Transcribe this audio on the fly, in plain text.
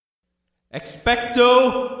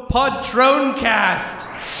Expecto Podroncast!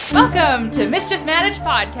 Welcome to Mischief Managed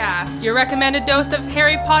Podcast, your recommended dose of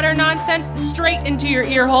Harry Potter nonsense straight into your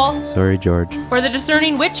earhole. Sorry, George. For the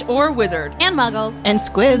discerning witch or wizard. And muggles. And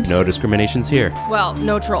squibs. No discriminations here. Well,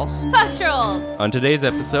 no trolls. Fuck trolls. On today's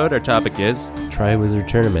episode, our topic is Triwizard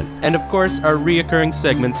Tournament. And of course, our reoccurring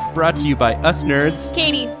segments brought to you by us nerds,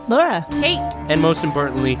 Katie. Laura. Kate. and most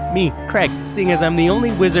importantly, me, Craig, seeing as I'm the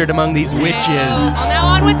only wizard among these witches. Well, now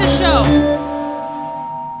on with the show.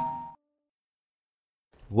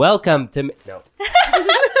 Welcome to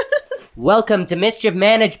Welcome to Mischief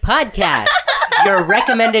Managed Podcast, your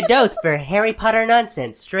recommended dose for Harry Potter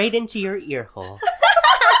nonsense straight into your ear hole.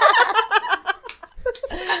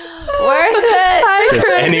 Worth it. Does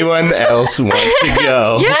anyone else want to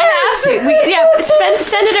go? Yes.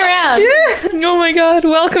 Send it around. Yeah. Oh my god,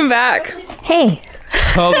 welcome back. Hey,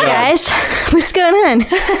 Oh, God. guys. What's going on?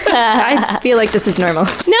 I feel like this is normal. No,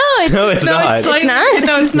 it's not. It's not?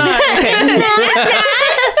 No, it's not. Okay.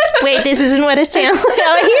 Wait, this isn't what it sounds like.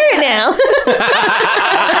 I hear it now.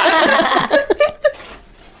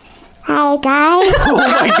 Hi guys. Oh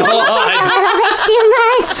my God! That's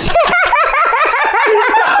too much.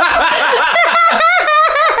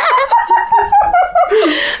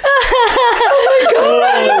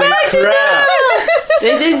 Holy crap!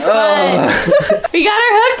 This is fun. We got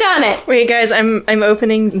her hooked on it. Wait, guys, I'm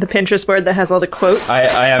opening the Pinterest board that has all the quotes. I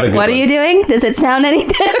have a good What are one. you doing? Does it sound any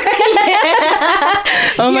different?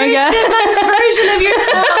 Oh my god. version of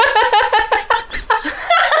yourself.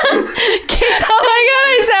 Oh my god,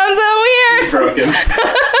 I sound so weird. Broken.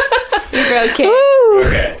 You broke it.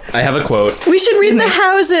 Okay. I have a quote. We should read the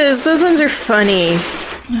houses. Those ones are funny.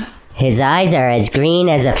 His eyes are as green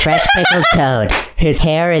as a fresh pickled toad. His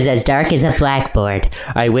hair is as dark as a blackboard.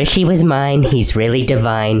 I wish he was mine. He's really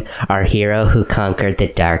divine. Our hero who conquered the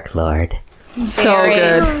Dark Lord. So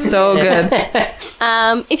good. So good.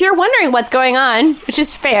 If you're wondering what's going on, which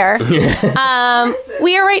is fair, we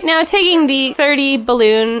are right now taking the 30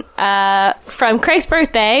 balloon from Craig's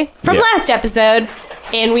birthday from last episode,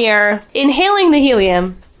 and we are inhaling the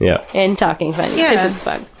helium Yeah. and talking funny because it's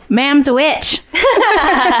fun. Ma'am's a witch.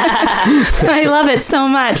 I love it so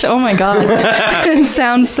much. Oh my god. It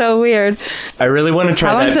sounds so weird. I really want to try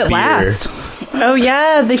How long that does it beer. last? Oh,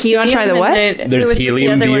 yeah, the helium. wanna try the what? There's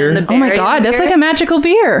helium beer. Oh my god, that's like a magical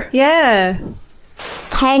beer. Yeah.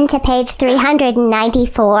 Turn to page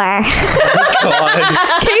 394. God.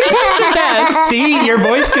 Katie's the best. See, your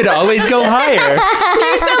voice could always go higher.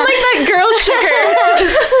 You sound like that girl sugar.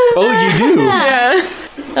 Oh, you do? Yeah.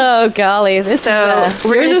 Oh golly, this is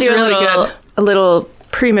We're going to is do really good. a little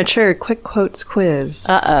premature quick quotes quiz.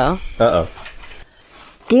 Uh-oh.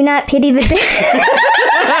 Do not pity the dead.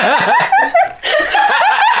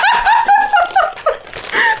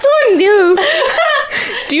 Oh, no.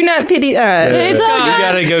 Do not pity... It's all You good.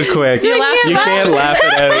 gotta go quick. You can't laugh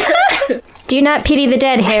it out. Do not pity the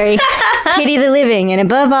dead, Harry. Pity the living, and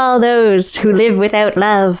above all those who live without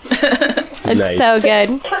love. It's Nice. so good.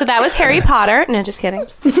 So that was Harry Potter. No, just kidding.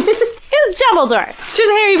 It's Dumbledore.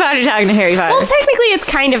 Just Harry Potter talking to Harry Potter. Well, technically, it's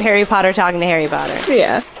kind of Harry Potter talking to Harry Potter.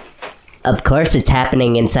 Yeah. Of course it's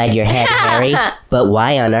happening inside your head, Harry. But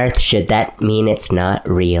why on earth should that mean it's not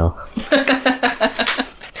real?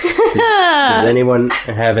 Does anyone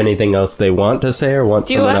have anything else they want to say or want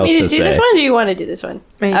Do you someone want else me to to do say? this one, or do you want to do this one?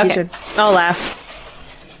 I think Okay. you should. I'll laugh.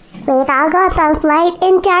 We've all got both light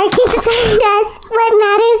and dark inside us. What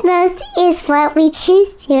matters most is what we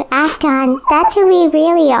choose to act on. That's who we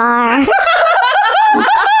really are.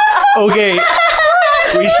 Okay,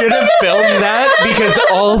 we should have filmed that because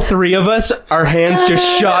all three of us, our hands just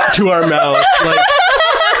shot to our mouths. Like,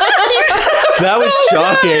 that was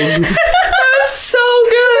shocking. So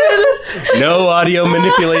good. No audio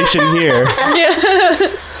manipulation here.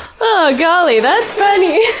 Oh, golly, that's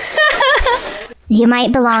funny. You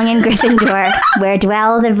might belong in Gryffindor, where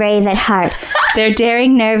dwell the brave at heart. Their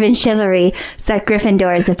daring nerve and chivalry set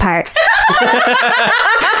Gryffindors apart.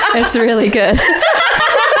 It's really good.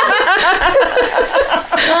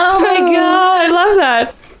 Oh my god, I love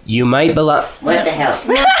that. You might belong... What the hell?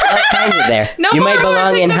 What time is there? No you more, might belong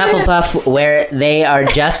take in a minute. Hufflepuff, where they are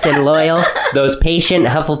just and loyal. Those patient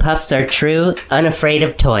Hufflepuffs are true, unafraid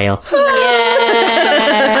of toil.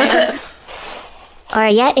 Yeah. Or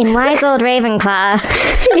yet in wise old Ravenclaw,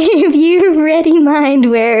 if you ready mind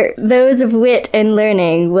where those of wit and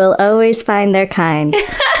learning will always find their kind.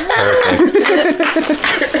 Perfect.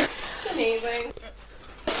 Amazing.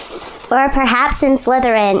 Or perhaps in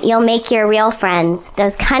Slytherin, you'll make your real friends.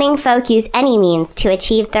 Those cunning folk use any means to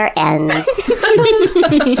achieve their ends.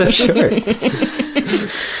 So short. We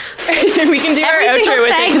can do Every our single outro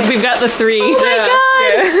with it because segment. we've got the three. Oh my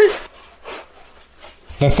god!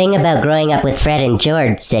 The thing about growing up with Fred and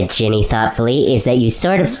George, said Ginny thoughtfully, is that you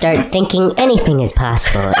sort of start thinking anything is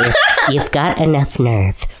possible if you've got enough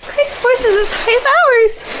nerve. Craig's voice is as high as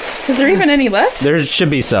ours. Is there even any left? There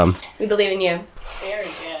should be some. We believe in you.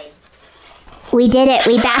 We did it.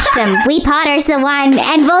 We bashed them. We Potters the one.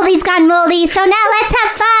 And Moldy's gone moldy. So now let's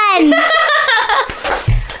have fun.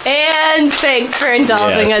 And thanks for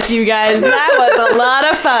indulging us, you guys. That was a lot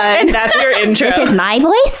of fun. And that's your intro. This is my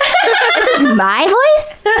voice? This is my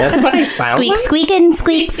voice? That's what I found. Squeak, squeakin',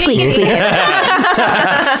 squeak, squeak, squeak.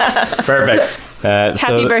 Perfect.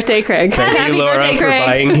 Happy birthday, Craig. Thank Happy you, Laura, birthday, for Craig.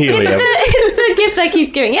 buying helium. It's the gift that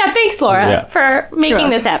keeps giving. Yeah, thanks, Laura, for making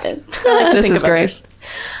this happen. This is great.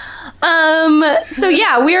 So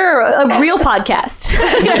yeah, we're a real podcast.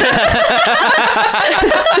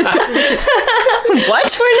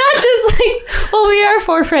 What? We're not just like, well, we are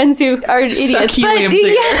four friends who are idiots. helium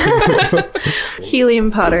but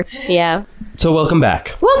Helium Potter. yeah. So welcome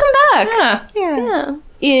back. Welcome back. Yeah.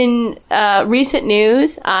 In recent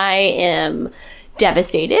news, I am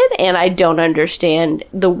devastated and I don't understand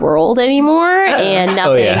the world anymore and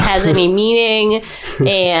nothing has any meaning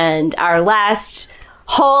and our last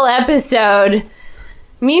whole episode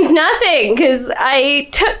means nothing because I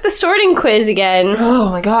took the sorting quiz again.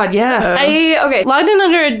 Oh my god, yes. I logged in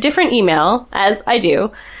under a different email, as I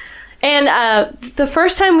do. And the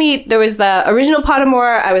first time there was the original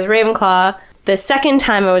Pottermore, I was Ravenclaw. The second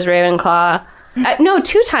time I was Ravenclaw. No,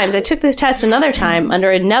 2 times. I took the test another time under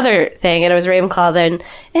another thing, and I was Ravenclaw then.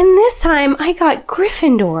 And this time, I got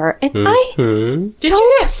Gryffindor, and Did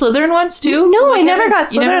you get Slytherin once too? No, I never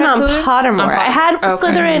got You never Slytherin got on Slytherin? Pottermore. I had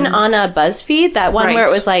Slytherin on a BuzzFeed, that one where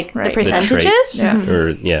it was like the percentages.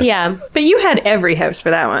 Yeah. But you had every house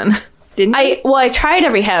for that one, didn't you? I tried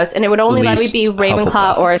every house, and it would only let me Least be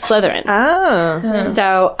Ravenclaw Hufflepuff. or Slytherin. Oh.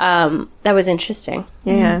 So that was interesting.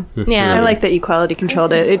 Yeah. Yeah. I like that you quality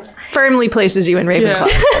controlled it. It firmly places you in Ravenclaw.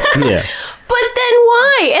 Yeah. But then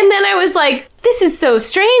why? And then I was like, this is so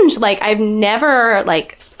strange. Like, I've never,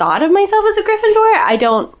 like, thought of myself as a Gryffindor. I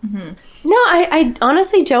don't... No, I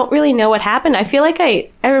honestly don't really know what happened. I feel like I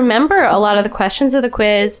remember a lot of the questions of the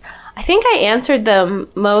quiz. I think I answered them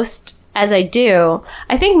most as I do.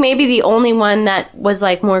 I think maybe the only one that was,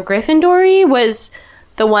 like, more Gryffindor-y was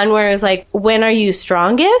the one where it was, like, when are you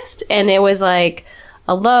strongest? And it was, like,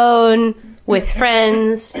 alone... with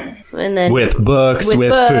friends, and then With books,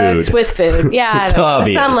 with food. with food. Yeah, I don't know,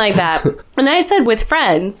 obvious. something like that. And I said with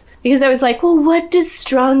friends because I was like, well, what does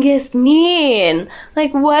strongest mean?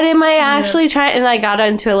 Like, what am I actually trying? And I got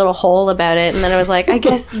into a little hole about it, and then I was like, I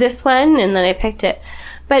guess this one, and then I picked it.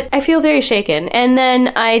 But I feel very shaken. And then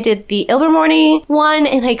I did the Ilvermorny one,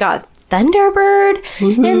 and I got Thunderbird,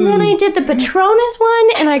 and then I did the Patronus one,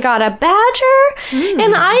 and I got a Badger,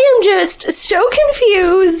 and I am just so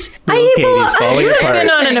confused. Katie's falling apart. Been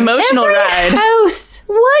on an emotional Every ride. house.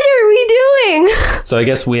 What are we doing? So I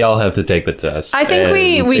guess we all have to take the test. I think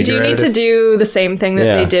we do figure need out to if- do the same thing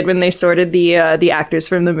that they did when they sorted the actors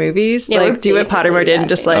from the movies. Yeah, we're like do what Pottermore did and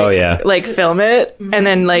just like like film it, and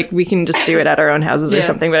then like we can just do it at our own houses or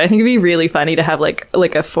something. But I think it'd be really funny to have like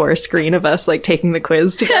a 4 screen of us like taking the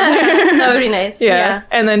quiz together. That would be nice. Yeah.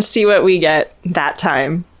 And then see what we get that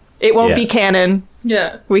time. It won't be canon.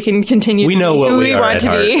 Yeah. We can continue We to know be what who we we are want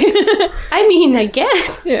at to be. I mean, I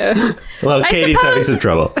guess. Yeah. Well, Katie's having some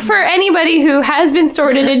trouble. For anybody who has been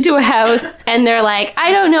sorted into a house and they're like,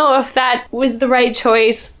 I don't know if that was the right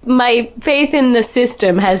choice. My faith in the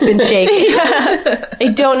system has been shaken.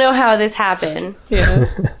 I don't know how this happened. Yeah.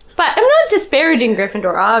 But I'm not disparaging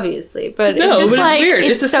Gryffindor, obviously. But it's just but like, it's weird.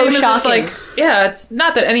 it's the so same shocking. As if, like, yeah, it's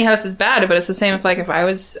not that any house is bad, but it's the same if like if I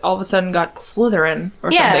was all of a sudden got Slytherin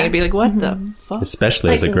or something, it'd be like, what the fuck?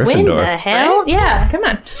 Especially as a when Gryffindor. the hell? Right? Yeah. Come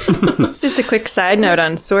on. Just a quick side note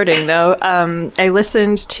on sorting, though. I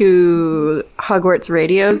listened to Hogwarts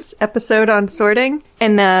Radio's episode on sorting,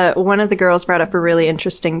 and one of the girls brought up a really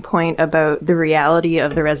interesting point about the reality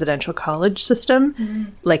of the residential college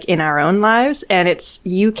system, like in our own lives. And it's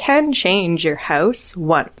you can change your house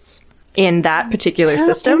once in that particular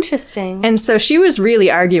system. Interesting. And so she was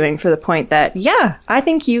really arguing for the point that, yeah, I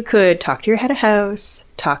think you could talk to your head of house,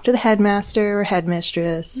 talk to the headmaster or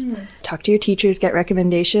headmistress, talk to your teachers, get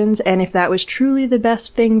recommendations, and if that was truly the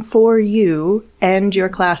best thing for you and your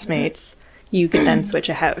classmates, you could then switch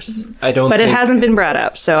a house. But it hasn't been brought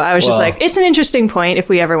up, so I was just like, it's an interesting point if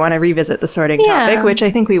we ever want to revisit the sorting topic, which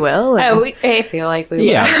I think we will. I feel like we will.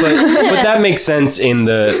 Yeah, but that makes sense in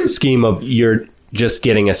the scheme of you're just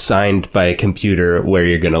getting assigned by a computer where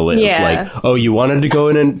you're going to live. Yeah. Like, oh, you wanted to go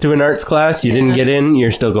into an arts class, you didn't get in,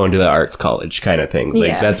 you're still going to the arts college kind of thing.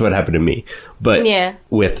 Like, that's what happened to me. But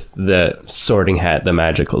with the sorting hat, the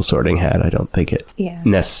magical sorting hat, I don't think it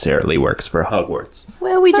necessarily works for Hogwarts.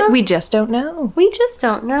 Well, we just don't know. We just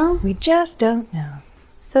don't know. We just don't know.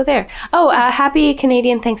 So there. Oh, happy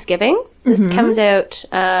Canadian Thanksgiving. This comes out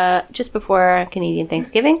just before Canadian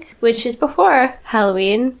Thanksgiving, which is before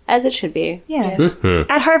Halloween, as it should be. Yes.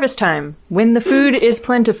 At harvest time, when the food is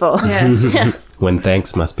plentiful. Yes. When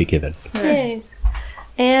thanks must be given. Yes.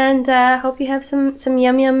 And hope you have some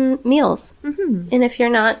yum meals. And if you're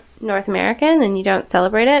not North American and you don't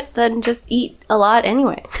celebrate it, then just eat a lot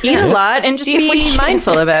anyway. Eat a lot and just be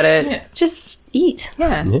mindful about it. Just eat.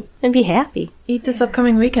 Yeah. And be happy. Eat this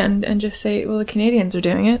upcoming weekend and just say, well, the Canadians are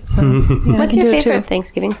doing it, so What's I can your do it favorite too.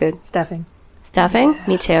 Thanksgiving food? Stuffing. Stuffing?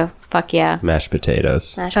 Me too. Fuck yeah. Mashed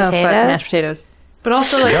potatoes. Mashed Oh, fuck, potatoes. mashed potatoes. But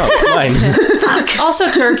also like No, it's fine. also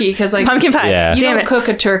turkey, because like Pumpkin pie. Yeah. you Damn don't it. cook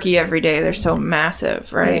a turkey every day. They're so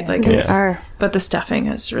massive, right? Like They it's, are. but the stuffing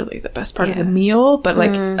is really the best part of the meal. But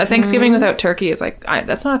like a Thanksgiving without turkey is like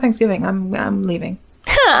that's not a Thanksgiving. I'm leaving.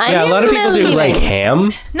 Yeah, a lot of people do like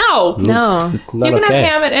ham. No, It's not you can okay.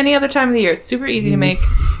 have ham at any other time of the year. It's super easy to make.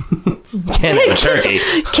 Can't have a turkey.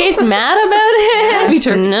 Kate's mad about it? Happy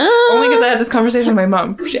turkey. No. Only because I had this conversation with my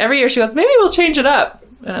mom. Every year she goes, maybe we'll change it up.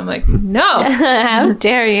 And I'm like, no, How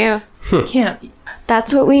dare you? can't.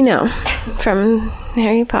 That's what we know from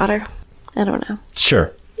Harry Potter. I don't know.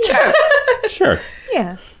 Sure. Sure.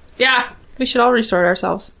 Yeah. Yeah, we should all resort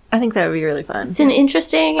ourselves. I think that would be really fun. It's an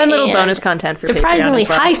interesting Fun little and bonus content for surprisingly Patreon as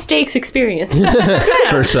well. high stakes experience.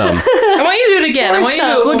 For some. I want you to do it again. I want you to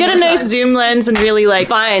do it We'll get a nice zoom lens and really like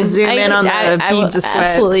Fine. zoom in on the beads of sweat.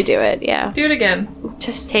 Absolutely do it. Yeah. Do it again.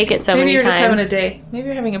 Just take it so Maybe many you're times. just having a day. Maybe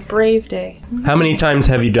you're having a brave day. How many times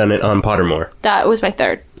have you done it on Pottermore? That was my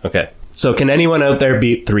third. Okay. So can anyone out there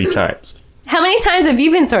beat 3 times? How many times have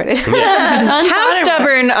you been sorted? On How Pottermore?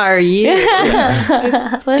 stubborn are you?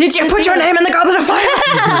 Did you put your name in the Goblet of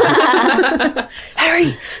Fire?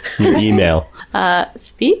 Harry! Email.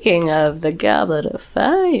 Speaking of the Goblet of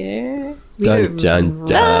Fire. Dun, dun,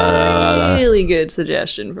 dun. Really good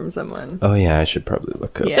suggestion from someone. Oh, yeah, I should probably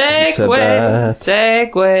look up who said that.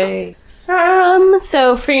 Segue.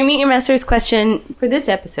 So for your Meet Your Messrs question for this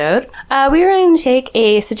episode, we were going to take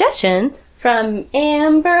a suggestion from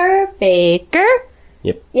Amber Baker.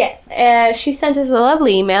 Yep. Yeah, she sent us a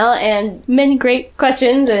lovely email and many great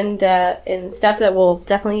questions and stuff that we'll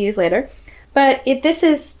definitely use later. But this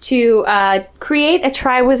is to create a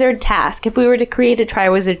Triwizard task. If we were to create a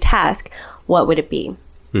Triwizard task, what would it be?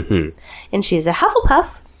 Mm-hmm. And she's a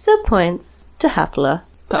Hufflepuff, so points to Huffla.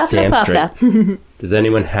 Damn Huffla. Does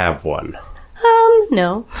anyone have one?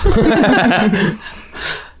 No.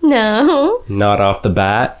 No. Not off the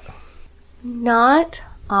bat? Not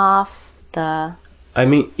off the... I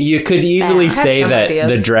mean, you could easily say that some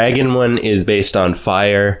ideas. the dragon one is based on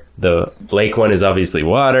fire. The lake one is obviously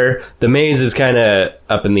water. The maze is kind of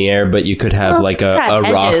up in the air, but you could have like a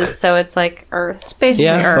rock. Edges, so it's like earth. It's basically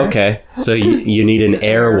Yeah, Earth. okay. So you need an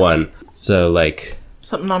air one. So like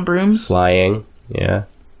Something on brooms. flying, yeah.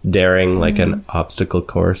 Daring like an obstacle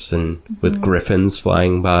course and with griffins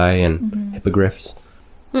flying by and hippogriffs.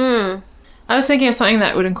 I was thinking of something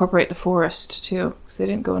that would incorporate the forest too, because they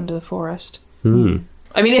didn't go into the forest. Hmm.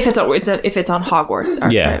 I mean, if it's on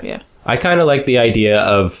Hogwarts. Yeah. I kind of like the idea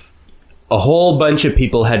of a whole bunch of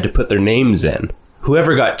people had to put their names in.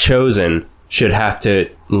 Whoever got chosen should have to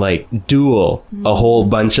like duel a whole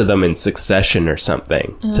bunch of them in succession or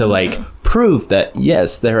something to like prove that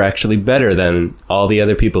yes, they're actually better than all the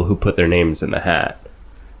other people who put their names in the hat.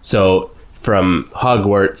 So from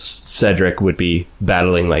Hogwarts, Cedric would be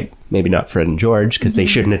battling like maybe not Fred and George because they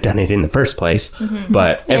shouldn't have done it in the first place,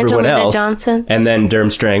 but everyone Angelina else. Johnson. And then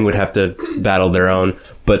Durmstrang would have to battle their own,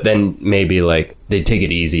 but then maybe like they'd take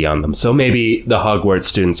it easy on them. So maybe the Hogwarts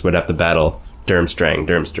students would have to battle Durmstrang.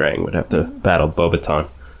 Durmstrang would have to battle Bobaton.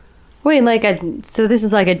 Wait, so this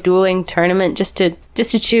is like a dueling tournament just to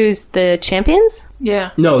choose the champions?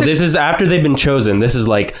 Yeah. No, this is after they've been chosen. This is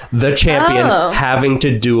like the champion having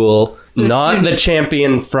to duel not the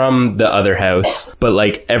champion from the other house, but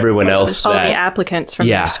like everyone else. All that, the applicants from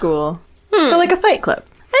Yeah. the school. So like a fight club.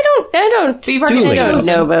 I don't You've already Dueling.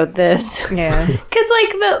 chosen. know about this. Yeah. Because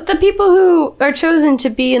like the people who are chosen to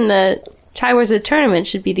be in the Triwizard Tournament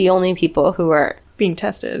should be the only people who are Being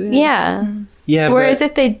tested. yeah. yeah, Whereas but,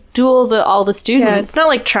 if they duel all the Yeah, students, it's not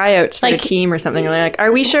like tryouts for Like- a team or something. They're like,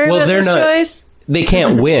 are we sure Well, about they're this not- choice? they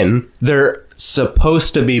can't win. They're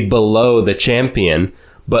supposed to be below the champion,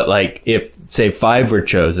 but like if say 5 were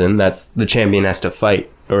chosen, that's the champion has to fight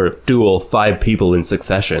or duel 5 people in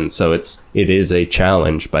succession. So it is a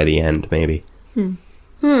challenge by the end, maybe.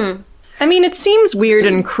 I mean, it seems weird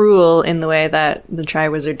and cruel in the way that the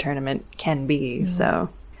Triwizard Tournament can be, so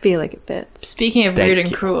I feel like it fits. Speaking of Thank weird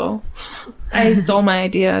and you. cruel, I stole my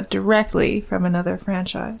idea directly from another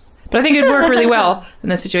franchise. But I think it'd work really well in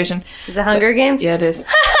this situation. Is it Hunger Games? Yeah, it is.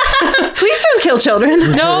 Please don't kill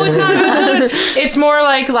children. No, it's not about children. It's more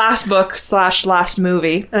like last book / last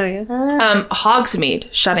movie. Oh, yeah. Hogsmeade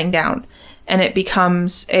shutting down. And it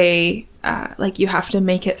becomes a... like you have to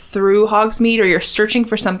make it through Hogsmeade, or you're searching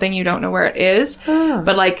for something, you don't know where it is.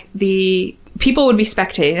 But like the people would be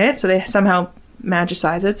spectating it, so they somehow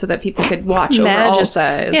magicize it so that people could watch over all.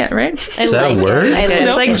 Magicize. Yeah, right? Is that a word?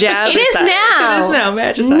 It's like jazz. It is now. It is now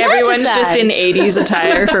magicize. Everyone's just in 80s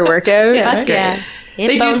attire for workout. Yeah, that's Fuck great. yeah.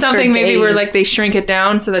 They do something maybe where like they shrink it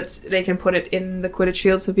down so that they can put it in the Quidditch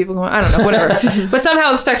field so people go, I don't know, whatever. But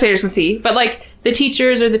somehow the spectators can see. But like the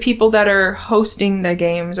teachers or the people that are hosting the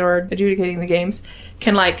games or adjudicating the games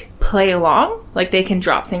can like play along. Like they can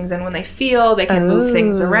drop things in when they feel, they can move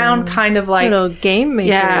things around, kind of like little game makers.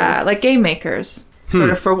 yeah, like game makers. Sort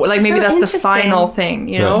of for like maybe that's the interesting. final thing,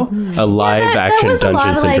 you know? A live action was a lot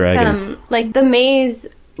Dungeons of, and like, Dragons. like the maze,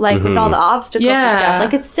 like with all the obstacles and Yeah. stuff.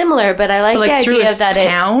 Like it's similar, but I like, But, like, the through idea a that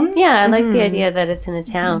town? it's I like the idea that it's in a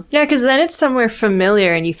town. Yeah, because then it's somewhere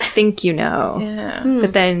familiar and you think you know. Yeah.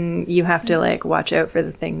 But then you have to like watch out for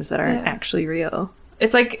the things that aren't actually real.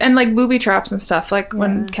 It's like, and like booby traps and stuff, like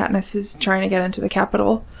when Katniss is trying to get into the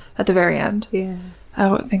Capitol at the very end. Yeah. I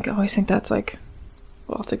always think that's like,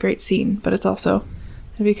 well, it's a great scene, but it's also,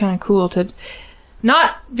 it'd be kind of cool to,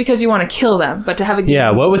 not because you want to kill them, but to have a game Yeah,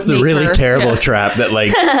 what was the really maker. terrible Yeah. trap that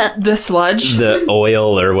like The sludge. the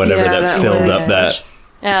oil or whatever Yeah, that that filled oil up that? sludge.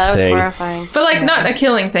 Yeah, that was Thing. horrifying. But like not a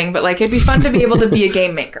killing thing, but like it'd be fun to be able to be a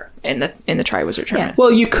game maker in the Triwizard Tournament.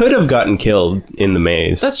 Well, you could have gotten killed in the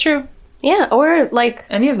maze. That's true. Yeah, or like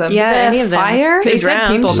Any of them. Yeah, the any of them. fire. They said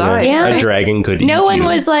drowned. people died. Yeah. A dragon could eat No one you.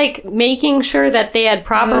 was like making sure that they had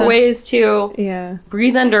proper ways to Yeah.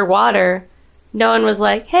 breathe underwater. No one was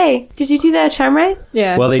like, "Hey, did you do that charm right?"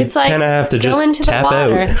 Yeah. Well, they It's like kind of have to go just into tap the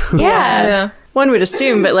water. out. Yeah. Yeah. one would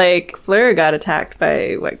assume, but like Fleur got attacked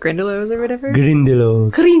by what, Grindylows or whatever?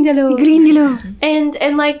 Grindylows. Grindylows.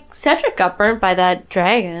 And like Cedric got burnt by that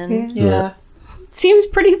dragon. Yeah. Seems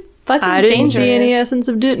pretty fucking I didn't dangerous. see any essence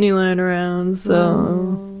of Dittany lying around,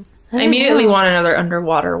 so I immediately want another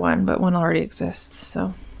underwater one, but one already exists,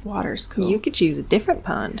 so water's cool. you could choose a different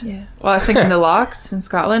pond. Yeah. Well, I was thinking the Lochs in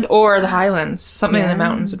Scotland or the Highlands. Something in the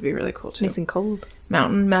mountains would be really cool too. Nice and cold.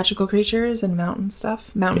 Mountain magical creatures and mountain stuff.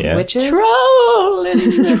 Mountain Yeah. witches. Troll in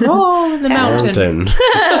the Troll in the mountain. Listen.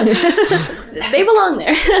 They belong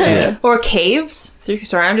there. Yeah. Or caves.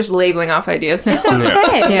 Sorry, I'm just labeling off ideas now.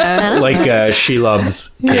 Okay. Yeah. Like Shelob's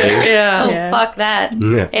cave. Yeah. Oh, Yeah. fuck that.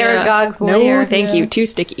 Yeah. Aragog's No, lair. thank you. Too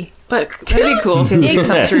sticky. But that'd be cool if you dig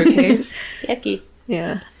something through a cave. Yucky.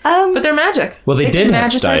 Yeah. But they're magic. Well, they can did have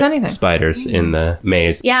magicize anything. spiders in the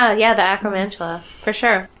maze. Yeah, the acromantula, for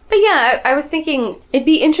sure. But yeah, I was thinking it'd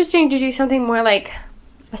be interesting to do something more like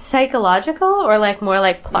psychological or like more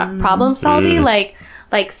like problem solving, like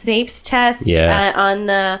Snape's test on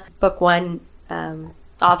the book 1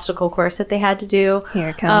 obstacle course that they had to do.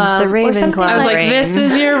 Here comes the or something Ravenclaw. I was like, brain. this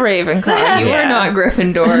is your Ravenclaw. You are Yeah. not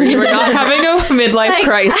Gryffindor. You are not having a midlife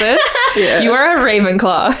crisis. You are a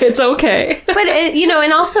Ravenclaw. It's okay. But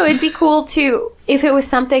and also it'd be cool to if it was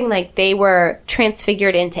something like they were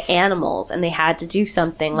transfigured into animals and they had to do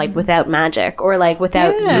something like without magic or like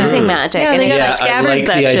without using magic. Yeah, and they it's got just, I scabbers like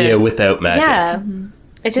that the idea shit. without magic. yeah.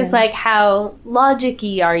 It's just like how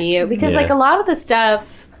logic-y are you? Because like a lot of the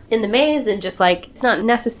stuff in the maze and just like it's not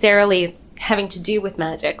necessarily having to do with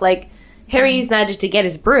magic. Like Harry used magic to get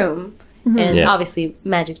his broom. And Yeah. obviously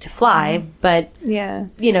magic to fly, but Yeah.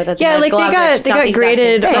 that's Yeah, like magical they object, got it's not the exact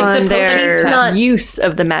graded same thing. on But their he's not- use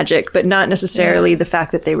of the magic, but not necessarily the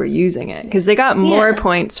fact that they were using it. Because they got more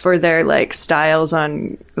points for their like styles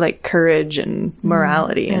on like courage and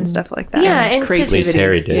morality and stuff like that. Yeah, and At least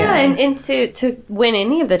Harry did. Yeah, and to win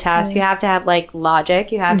any of the tasks, you have to have like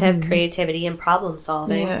logic, you have to have creativity and problem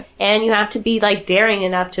solving, and you have to be like daring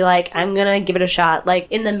enough to like I'm gonna give it a shot. Like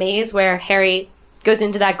in the maze where Harry goes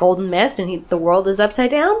into that golden mist and the world is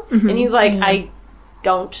upside down, and he's like, I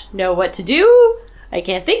don't know what to do. I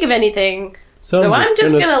can't think of anything. So I'm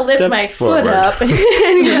just gonna lift step my forward. foot up and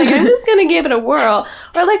be like, I'm just gonna give it a whirl.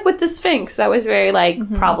 Or like with the Sphinx, that was very like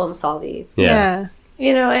problem solving. Yeah.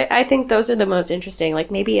 You know, I think those are the most interesting. Like,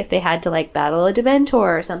 maybe if they had to, like, battle a Dementor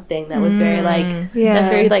or something that was very, like, that's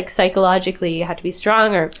very, like, psychologically, you have to be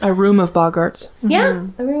strong, or... A room of Boggarts. Yeah,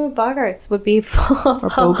 a room of Boggarts would be full. Or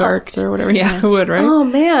Bogarts or whatever. Yeah, it would, right? Oh,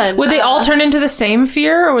 man. Would they all turn into the same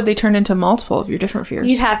fear, or would they turn into multiple of your different fears?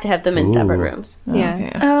 You'd have to have them in separate rooms. Yeah.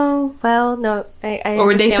 Okay. Oh, well, no. Or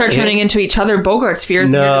would they start turning into each other Bogarts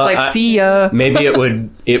fears, and you're just like, see ya. Maybe it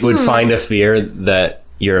would find a fear that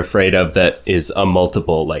you're afraid of that is a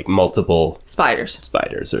multiple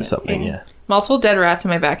spiders or something. Yeah, multiple dead rats in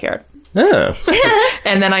my backyard. Oh.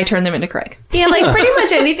 And then I turn them into Craig. Yeah, like pretty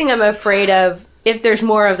much anything I'm afraid of, if there's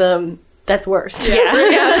more of them, that's worse. Yeah,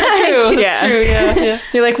 that's true. That's true. Yeah.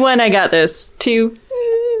 You're like, 1, I got this. 2,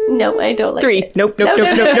 No, I don't like 3. it. Nope.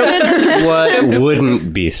 What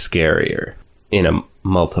wouldn't be scarier in a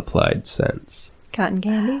multiplied sense? Cotton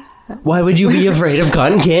candy? Why would you be afraid of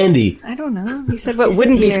cotton candy? I don't know. You said what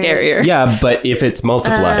wouldn't be scarier. Yeah, but if it's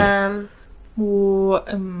multiplied. We'll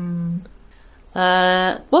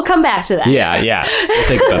come back to that. Yeah. We'll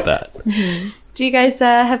think about that. Do you guys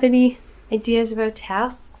have any ideas about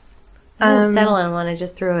tasks? I didn't settle on one. I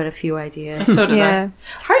just threw out a few ideas. So did I.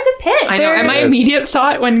 It's hard to pick. I know. And my immediate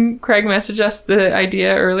thought when Craig messaged us the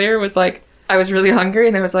idea earlier was like, I was really hungry,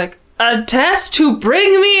 and I was like, a task to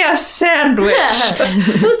bring me a sandwich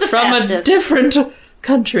Who's the from fastest? a different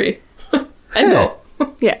country. I know.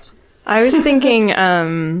 Yeah. I was thinking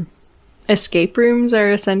escape rooms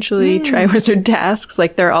are essentially Triwizard tasks.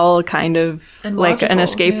 Like, they're all kind of And like an logical,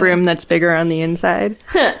 escape room that's bigger on the inside.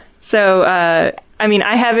 So, I mean,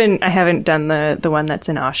 I haven't done the one that's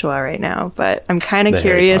in Oshawa right now, but I'm kind The of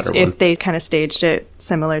Harry curious Potter if one. they kind of staged it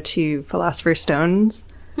similar to Philosopher's Stones,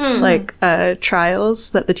 like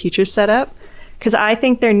trials that the teachers set up. Because I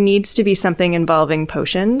think there needs to be something involving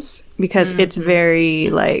potions, because it's very,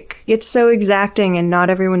 like, it's so exacting and not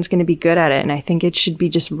everyone's going to be good at it. And I think it should be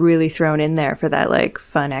just really thrown in there for that, like,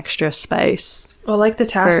 fun extra spice. Well, like the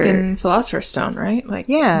task in Philosopher's Stone, right? Like,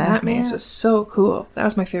 Yeah. that maze was so cool. That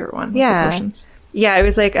was my favorite one. Was Yeah. The potions. Yeah, it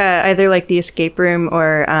was like either like the escape room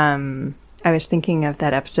or I was thinking of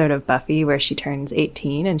that episode of Buffy where she turns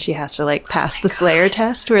 18 and she has to like pass the Slayer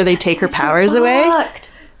test where they take her powers away.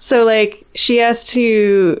 So like she has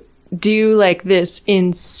to do like this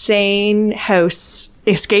insane house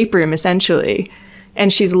escape room essentially,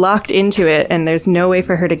 and she's locked into it and there's no way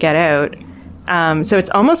for her to get out. So it's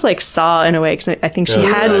almost like Saw in a way, because I think she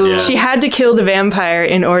had to kill the vampire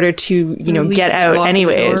in order to get out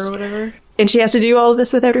anyways. Or whatever. And she has to do all of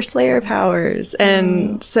this without her Slayer powers.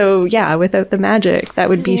 And so, yeah, without the magic, that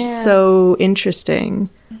would be so interesting.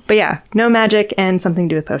 But yeah, no magic and something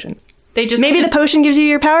to do with potions. They just Maybe the potion gives you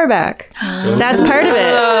your power back. That's part of it.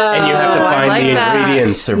 And you have to find like the that.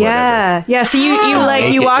 ingredients or whatever. Yeah. So you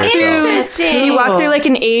Make it walk yourself. you walk through like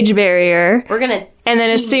an age barrier. We're gonna. And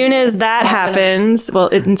then as soon as that happens, well,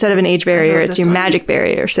 instead of an age barrier, wrote it's this your one. magic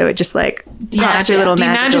barrier. So it just like pops your little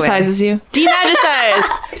magic away. Demagicizes you.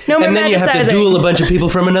 Demagicize. No more And then you have to magicizing. duel a bunch of people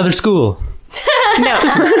from another school. No,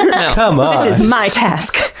 Come on. this is my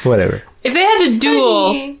task. Whatever. If they had to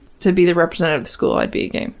duel to be the representative of the school, I'd be a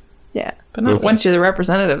game. Yeah. But not once you're the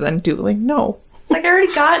representative, then dueling. No. It's like I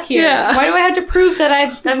already got here. Yeah. Why do I have to prove that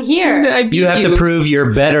I'm here? I beat You have to prove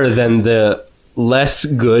you're better than the less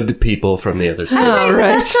good people from the other side. Oh, But right.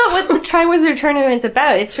 that's not what the Triwizard Tournament's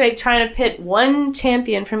about. It's like trying to pit one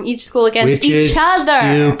champion from each school against Which each is other.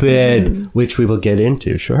 stupid. Which we will get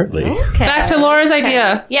into shortly. Okay. Back to Laura's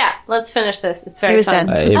idea. Yeah, let's finish this. It's very It was fun.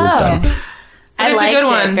 done. It was done. I It's a liked good it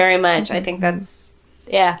one. very much. I think that's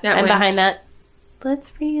That I'm wins. behind that.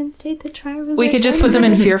 Let's reinstate the Triwizard. We could just put them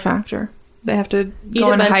in Fear Factor. They have to go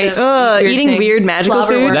a on bunch heights. of- Eating weird magical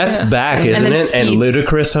Slobber food. works. That's back, And isn't then it? And speeds.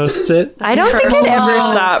 Ludacris hosts it. I don't think it ever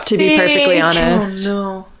stopped, to be perfectly sake. honest.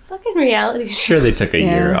 No. fucking reality show. Sure, they took a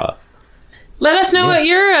year off. Let us know what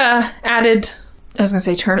your added. I was going to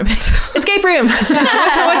say tournament. Escape room. What's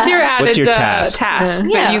your added What's your task? task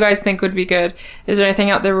Yeah. that you guys think would be good? Is there anything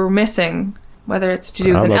out there we're missing? Whether it's to do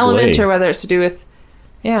with an Probably. element or whether it's to do with,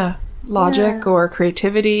 logic or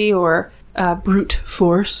creativity or brute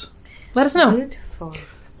force. Let us know.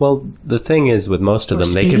 Well, the thing is, with most of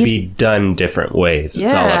them, they could be done different ways.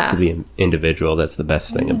 It's all Yeah. up to the individual. That's the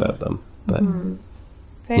best thing about them. But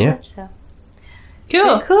Very Yeah. much so. Cool.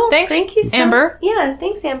 Very cool. Thanks, Thank you, so Amber. Yeah,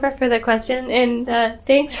 thanks, Amber, for the question, and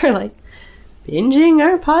thanks for binging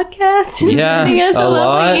our podcast and Yeah, sending us a a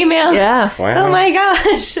lot. lovely email. Yeah. wow. Oh my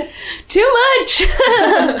gosh, too much.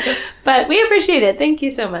 But we appreciate it. Thank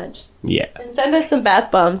you so much. Yeah. And send us some bath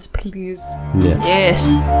bombs, please. Yeah. Yes.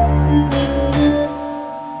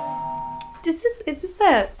 Is this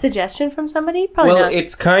a suggestion from somebody? Probably Well, not.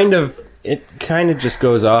 it's kind of it kind of just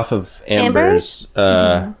goes off of Amber's.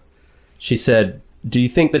 She said, do you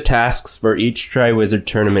think the tasks for each Triwizard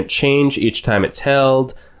Tournament change each time it's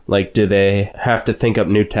held? Like, do they have to think up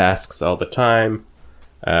new tasks all the time?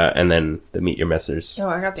 And then the Meet Your Messrs. Oh,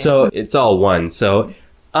 I got the So answer. it's all one. So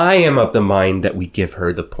I am of the mind that we give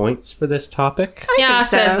her the points for this topic. Yeah, think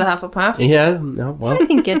so. says the Hufflepuff. Yeah, no, well, I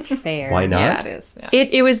think it's fair. why not? Yeah, it is. Yeah.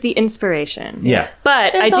 It was the inspiration. Yeah.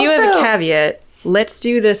 But There's I do have a also- caveat. Let's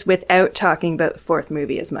do this without talking about the fourth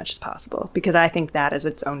movie as much as possible, because I think that is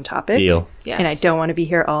its own topic. Deal. Yes. And I don't want to be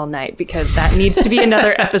here all night because that needs to be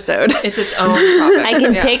another episode. It's its own topic. I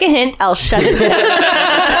can take a hint. I'll shut it down.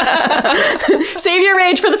 Save your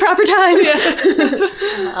rage for the proper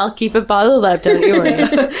time. I'll keep it bottled up. Don't you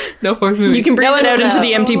worry. No fourth movie. You can breathe it out into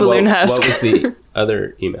the empty balloon What husk. was the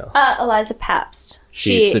other email? Eliza Pabst.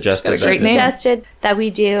 She suggested got a great name. suggested that we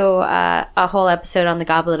do a whole episode on the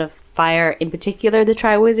Goblet of Fire, in particular the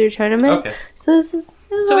Triwizard Tournament. Okay. So this is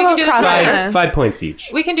So a we can little do the crossover. 5 points each.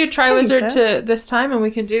 We can do Triwizard so. to this time, and we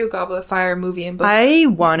can do Goblet of Fire movie and book. I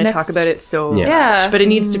want to Next. talk about it so Yeah. Yeah. much, but it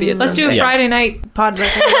needs to be its Let's own do a thing. Yeah. Friday night pod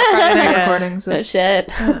Friday night recordings. Oh shit.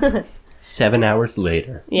 7 hours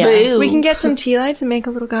later. Yeah. We can get some tea lights and make a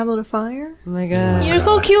little goblet of fire. Oh my god. You're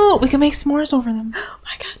so cute. We can make s'mores over them.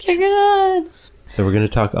 So we're going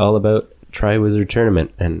to talk all about Triwizard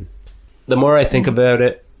Tournament, and the more I think about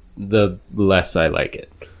it, the less I like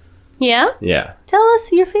it. Yeah? Yeah. Tell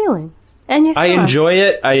us your feelings and your thoughts. I enjoy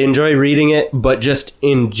it. I enjoy reading it, but just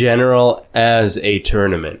in general as a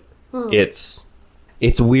tournament, it's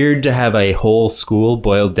weird to have a whole school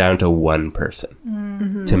boiled down to one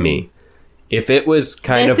person. To me, if it was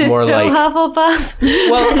kind This of is more so like Hufflepuff.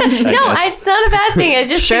 well, No, guess. it's not a bad thing. I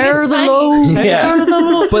just think Share it's the funny. load. Yeah.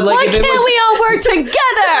 But like Why if it can't was we all work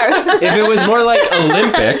together? if it was more like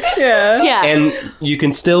Olympics, Yeah. and you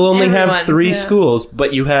can still only have Everyone, 3 yeah. schools,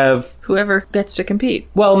 but you have Whoever gets to compete.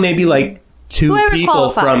 well, maybe like 2 Whoever people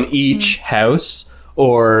from qualifies. each house,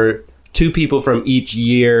 or 2 people from each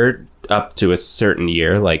year up to a certain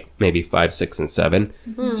year, like maybe 5, 6, and 7.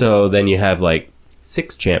 So then you have like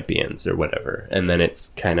 6 champions or whatever, and then it's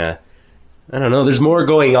kind of, I don't know, there's more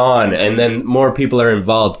going on, and then more people are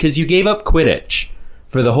involved because you gave up Quidditch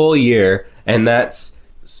for the whole year, and that's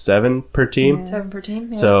 7 per team. 7 per team.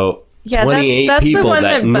 Yeah. So Yeah, 28 that's the people one that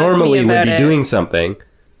that bugged me normally would about be it. doing something,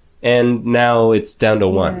 and now it's down to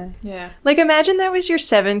 1. yeah. Like, imagine that was your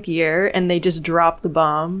 7th year and they just dropped the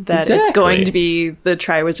bomb that it's Exactly. going to be the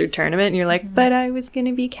Triwizard Tournament, and you're like, but I was going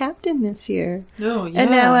to be captain this year. No, yeah.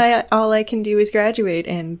 And now all I can do is graduate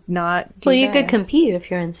and not do Well, you that. could compete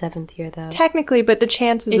if you're in 7th year, though. Technically, but the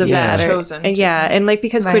chances If of you're that are... chosen to. Yeah, and like,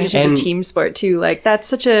 because Right. Quidditch And- is a team sport too, like, that's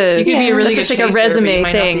such a... You could be a really that's good such like a chaser, but you resume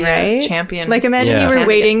might not thing, be a right? champion. Like, imagine Yeah. you were Candidate.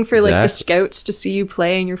 waiting for like the Exactly. scouts to see you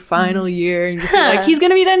play in your final year, and just be like, he's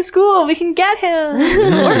gonna be done school, we can get him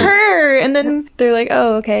or her, and then they're like,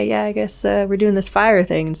 oh, okay, yeah, I guess we're doing this fire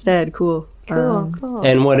thing instead. Cool. Cool.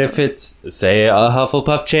 And what if it's, say, a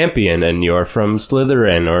Hufflepuff champion, and you're from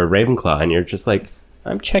Slytherin or Ravenclaw, and you're just like,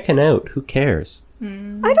 I'm checking out. Who cares? I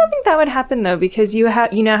don't think that would happen though, because you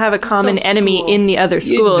now have a common So enemy school. in the other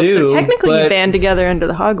schools. do, So technically, you but- band together under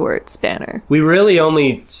the Hogwarts banner. We really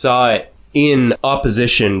only saw it in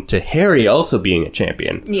opposition to Harry also being a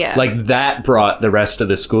champion. Yeah. Like, that brought the rest of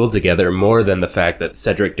the school together more than the fact that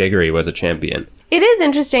Cedric Diggory was a champion. It is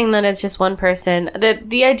interesting that it's just one person.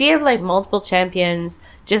 The idea of like multiple champions,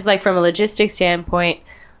 just like from a logistics standpoint,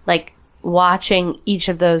 like watching each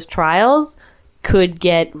of those trials could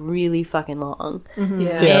get really fucking long.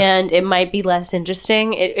 Yeah. And it might be less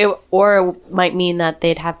interesting. Or it might mean that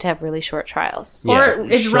they'd have to have really short trials. Or Yeah,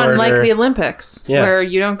 it's run like shorter. the Olympics, Yeah. where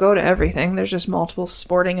you don't go to everything. There's just multiple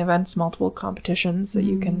sporting events, multiple competitions that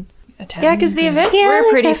you can attend. Yeah, because the events Yeah, I were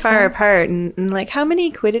pretty guess far so. apart, and like, how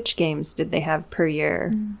many Quidditch games did they have per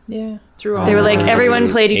year? Yeah, through all They were like, the- everyone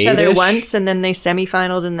played each other 8-ish? once, and then they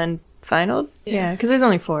semi-finaled and then finaled. Yeah, because there's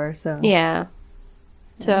only 4, so Yeah.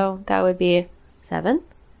 So that would be 7?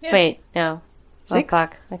 Yeah. Wait, no. 6? Oh,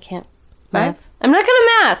 fuck. I can't 5? math. I'm not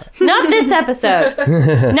gonna math. Not this episode.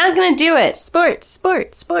 Not gonna do it. Sports.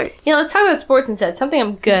 Yeah, let's talk about sports instead. Something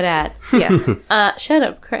I'm good at. Yeah. Shut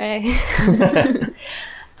up, Craig.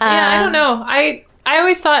 Yeah, I don't know. I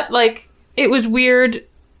always thought like it was weird.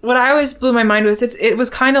 What I always blew my mind was it was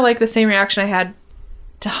kind of like the same reaction I had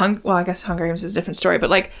to well, I guess Hunger Games is a different story,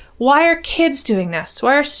 but like, why are kids doing this?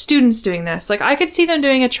 Why are students doing this? Like, I could see them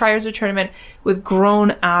doing a Triwizard Tournament with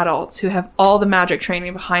grown adults who have all the magic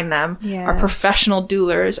training behind them, Yeah. are professional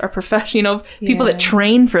duelers, are professional, people Yeah. that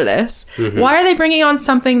train for this. Why are they bringing on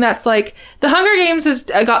something that's like, the Hunger Games has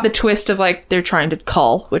got the twist of like, they're trying to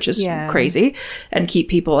cull, which is Yeah. crazy, and keep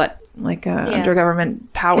people at under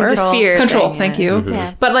government power. It's a fear Control, thing, thank yeah. you.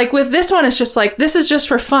 Yeah. But like with this one, it's just like, this is just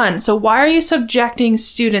for fun. So why are you subjecting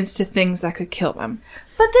students to things that could kill them?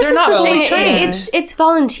 But this They're is not the fully thing. trained. It's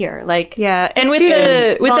volunteer. Like Yeah, and with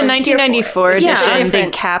students the volunteer 1994 for it. Yeah. edition, they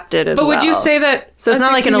Different. capped it as But well. would you say that... So it's a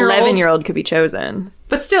not like an 16-year-old 11-year-old could be chosen.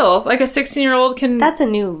 But still, like a 16-year-old can... That's a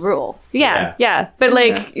new rule. Yeah. But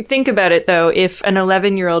like, think about it though. If an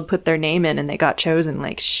 11-year-old put their name in and they got chosen,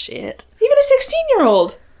 like shit. Even a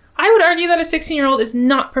 16-year-old. I would argue that a 16-year-old is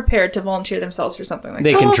not prepared to volunteer themselves for something like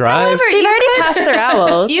They that. can drive. However, They've you already could- passed their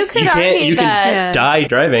owls. You could You argue can't. You that can die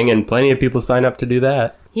driving, and plenty of people sign up to do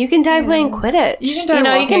that. you can die playing Quidditch. You can die you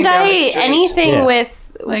walking can down the die street. anything Yeah. with.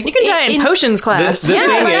 Like, You can die in potions class. The Yeah,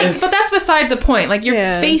 thing but is, that's beside the point. Like, you're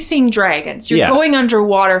Yeah. facing dragons. You're Yeah. going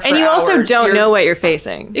underwater for And you also hours. don't You're- know what you're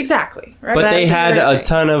facing. Exactly. Right? but they That's had a interesting.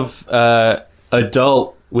 ton of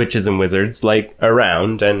adult witches and wizards like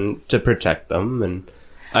around and to protect them, and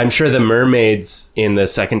I'm sure the mermaids in the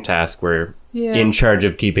second task were Yeah. in charge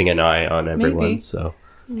of keeping an eye on everyone. Maybe. So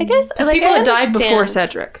I guess Because like, people I had died before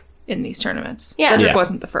understand. Cedric in these tournaments. Yeah. Cedric Yeah.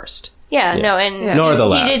 wasn't the first. Yeah, Yeah. no, and Yeah. Nor the he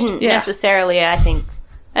last. didn't Yeah. necessarily.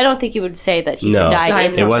 I don't think you would say that he No. died Died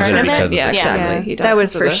in from the It wasn't tournament. because of Yeah, it. exactly. He died That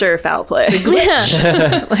was because for of the- sure foul play.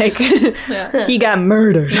 Yeah. Like, Yeah. he got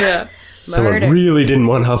murdered. Yeah. someone Murder. really didn't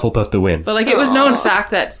want Hufflepuff to win. But like, it was known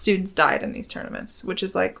fact that students died in these tournaments, which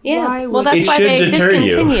is like, Yeah, why well, would that's It why should they deter you.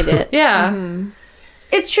 discontinued it. Yeah.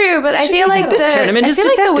 It's true, but I feel like This tournament is the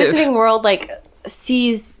defective. Wizarding World like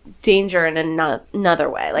sees danger in another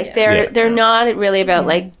way. Like Yeah. they're not really about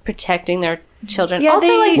like protecting their children. Yeah, also,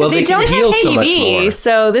 they, like Well, they they can don't heal have so much KUB, more.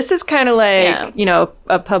 so this is kind of like, Yeah. you know,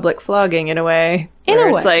 a public flogging in a way. In where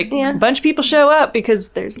a it's way, like, yeah. a bunch of people show up because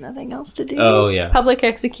there's nothing else to do. Oh yeah, public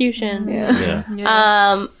execution. Yeah.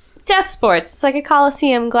 yeah, Death sports. It's like a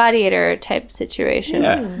Colosseum gladiator type situation.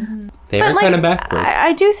 yeah. They But are like, kind of backward.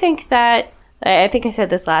 I do think that. I think I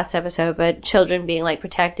said this last episode, but children being like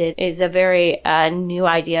protected is a very new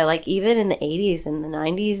idea. Like even in the 80s and the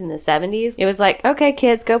 90s and the 70s, it was like, okay,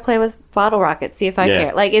 kids, go play with bottle rockets, see if I Yeah.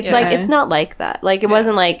 care. Like it's like it's not like that. Like it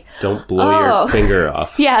wasn't like Don't blow Oh. your finger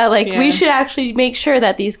off. yeah, like Yeah. we should actually make sure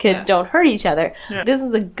that these kids don't hurt each other. This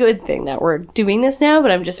is a good thing that we're doing this now,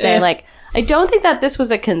 but I'm just saying like I don't think that this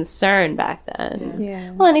was a concern back then.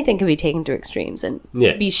 Yeah. Well, anything can be taken to extremes and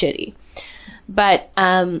Yeah. be shitty. But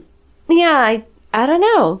yeah, I don't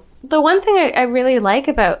know. The one thing I really like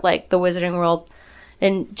about like the Wizarding World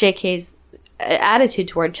and JK's attitude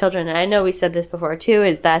toward children, and I know we said this before too,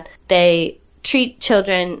 is that they treat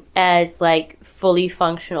children as like fully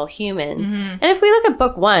functional humans. And if we look at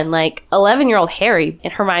book 1, like 11-year-old Harry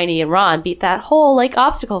and Hermione and Ron beat that whole like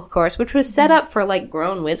obstacle course, which was set up for like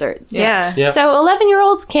grown wizards. Yeah. Yeah. So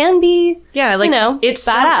 11-year-olds can be Yeah, like, You know, it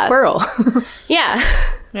stopped badass. Quirrell. yeah.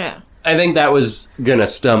 Yeah. I think that was gonna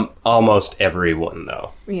stump almost everyone,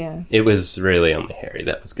 though. Yeah. It was really only Harry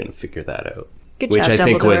that was gonna figure that out, Good which job, I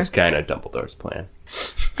think Dumbledore. was kind of Dumbledore's plan.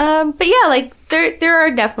 But yeah, like there are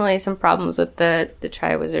definitely some problems with the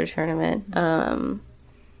Triwizard Tournament.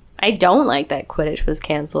 I don't like that Quidditch was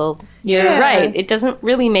canceled. Yeah. You're right. It doesn't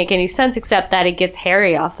really make any sense except that it gets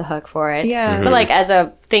Harry off the hook for it. Yeah. But like as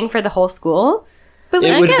a thing for the whole school, But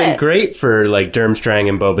It I would have get been it. great for like Durmstrang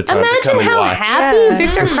and Beauxbaton to imagine come and how watch. happy Yeah.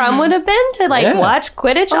 Victor Crumb would have been to like Yeah. watch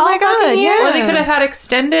Quidditch all my God, fucking year. yeah. Or they could have had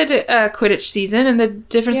extended Quidditch season, and the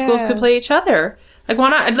different schools Yeah. could play each other. Like, why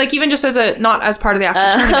not? Like, even just as a not as part of the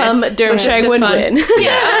actual tournament. but just Durmstrang a would fun- win.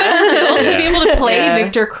 Yeah, but still to be able to play Yeah.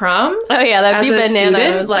 Victor Crumb. Oh yeah, that'd As be a student,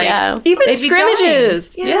 bananas. like- yeah. Even They'd be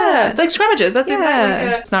scrimmages. dying. Yeah, it's like scrimmages. That's Yeah.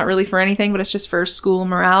 exactly. Like it's not really for anything, but it's just for school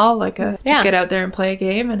morale. Like, Yeah. just get out there and play a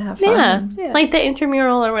game and have fun. Yeah. Like the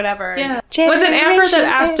intramural or whatever. Yeah. Was it Amber that Generation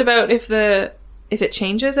asked about if it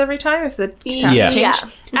changes every time? If the task Yeah. change? Yeah.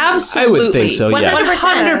 Absolutely. I would think so, yeah.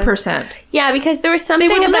 100%. Yeah, because there was something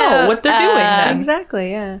They would about know what they're doing then.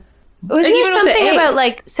 Exactly, yeah. Wasn't Like, there even with the something amp. about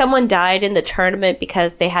like someone died in the tournament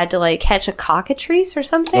because they had to like catch a cockatrice or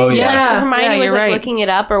something? Oh, yeah. Like, Yeah, Hermione was you're like right. looking it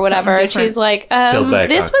up or whatever, Something and she's like, Killed by a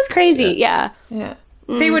 "This was cockatrice, crazy." yeah. Yeah.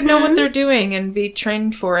 Yeah. They would know what they're doing and be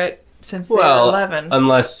trained for it since they were Well, 11.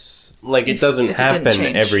 unless like it doesn't if it didn't happen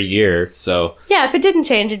change. every year, so Yeah, if it didn't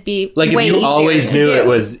change, it'd be like if way you easier always to knew do. it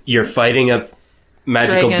was you're fighting a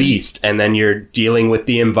magical Dragon. beast and then you're dealing with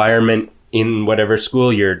the environment in whatever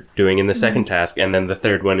school you're doing in the second task, and then the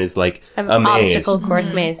third one is like a maze. Obstacle course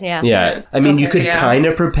maze, yeah. Yeah, I mean, you could kind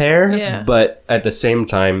of prepare, Yeah. but at the same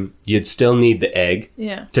time, you'd still need the egg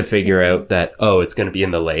Yeah. to figure out that, it's going to be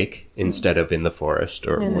in the lake instead of in the forest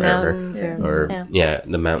or In the wherever. mountains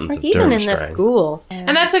The mountains of even in the Durmstrang. school.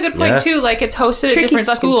 And that's a good point, Yeah. too. Like, it's hosted at Tricky different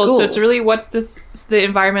fucking schools, so school. it's really what's the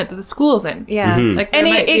environment that the school's in. Yeah. Like, And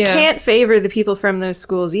there might be it a- can't favor the people from those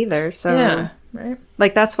schools either. So, Yeah. Right.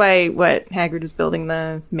 like, that's why Hagrid was building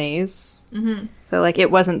the maze. Mm-hmm. So, like, it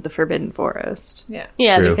wasn't the Forbidden Forest. Yeah.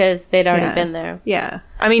 Yeah, True. because they'd already Yeah. been there. Yeah.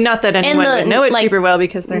 I mean, not that anyone would know it super well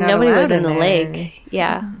because they're not nobody allowed was in the there. lake.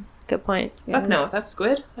 Yeah, good point. Fuck no, if that's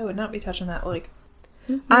squid, I would not be touching that lake.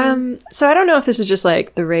 So I don't know if this is just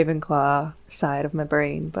like the Ravenclaw side of my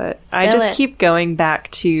brain, but I Spill just it. keep going back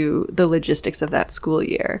to the logistics of that school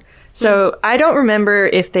year. So I don't remember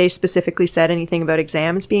if they specifically said anything about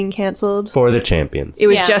exams being canceled. For the champions. It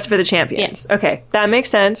was Yeah. just for the champions. Okay, that makes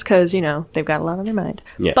sense because, they've got a lot on their mind.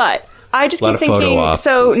 Yeah. But I just A lot keep of photo thinking, ops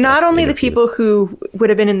so and stuff, not only the interviews. people who would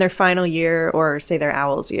have been in their final year or say their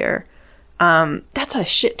Owls year, that's a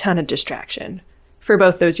shit ton of distraction for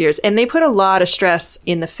both those years. And they put a lot of stress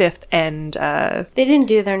in the 5th and They didn't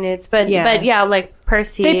do their newts, but Yeah. like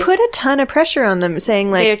Percy. they put a ton of pressure on them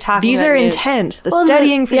saying They're like talking these about are newts. intense, the Well,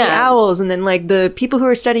 studying for the yeah. Owls, and then like the people who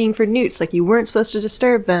are studying for newts, like you weren't supposed to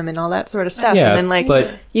disturb them and all that sort of stuff. Yeah, and then like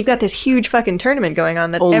but- you've got this huge fucking tournament going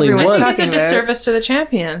on that Only everyone's one. I talking think it's a about. disservice to the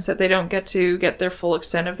champions that they don't get to get their full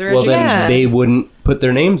extent of their Well, then education. they wouldn't put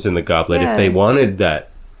their names in the goblet if they wanted that.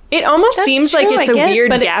 It almost That's seems true, like it's I a guess, weird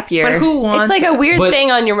but gap it's- year. But who wants It's like a weird But-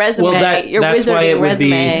 thing on your resume, your that's why it wizarding would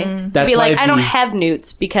be- resume. To that's be why like, it'd I don't be- have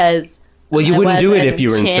newts because Well, you I wouldn't do it wasn't if you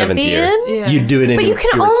were in 7th year. champion. Yeah. You'd do it in But you if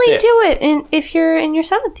can were only 6th. do it if you're in your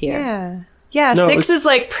 7th year. Yeah, No, 6 is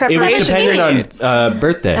like It preparation. was dependent on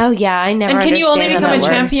birthday. Oh yeah, I never. And can you only understand become how a that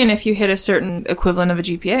works. champion if you hit a certain equivalent of a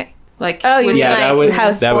GPA? Like, Oh, you when mean Yeah, like that would- how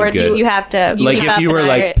that would sports good. you have to Like keep if up you were and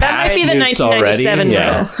like I- That might past be the newts already. 1997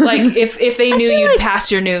 Yeah. rule. like if they knew feel you'd like-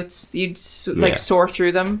 pass your newts, you'd like Yeah. soar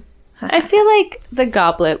through them. I feel like the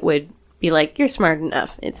Goblet would be like, you're smart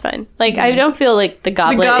enough. It's fine. Like I don't feel like the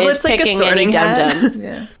Goblet Goblet's is like a picking any sorting hat. dum-dums.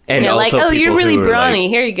 Yeah. And They're like, also oh, you're people really who were, brawny.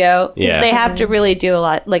 Here you go. Because Yeah. they have to really do a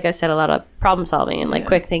lot, like I said, a lot of problem solving and like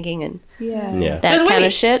quick thinking and Yeah. that Does- kind wait,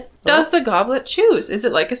 of shit. Does the goblet choose? Is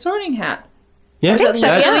it like a sorting hat? Yeah, Is it so,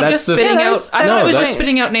 literally yeah. just the- spitting Yeah, out? that's- I thought no, it was just that's-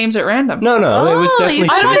 spitting out names at random. No, it was Oh, definitely. you-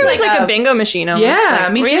 I thought it was Like like a- a bingo machine almost. Yeah,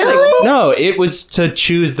 like, me too. Really? No, it was to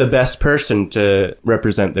choose the best person to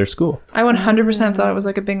represent their school. I 100% thought it was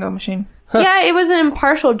like a bingo machine. Yeah, it was an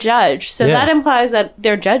impartial judge, so Yeah. that implies that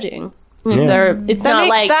they're judging. Yeah. It's not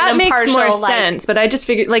like that an makes impartial, more like, sense, but I just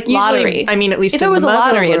figured like lottery. usually, I mean, at least If in it was the a Muggle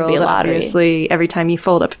lottery, it'd be a world, lottery. obviously, every time you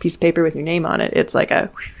fold up a piece of paper with your name on it, it's like a,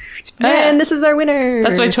 Yeah. and this is their winner.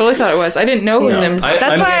 That's what I totally thought it was. I didn't know it was him. I-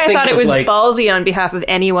 That's I'm why I guessing thought it was like, ballsy on behalf of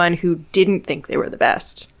anyone who didn't think they were the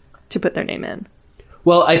best to put their name in.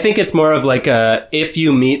 Well, I think it's more of like if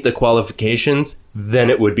you meet the qualifications,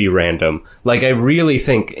 then it would be random. Like I really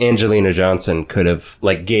think Angelina Johnson could have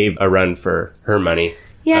like gave a run for her money.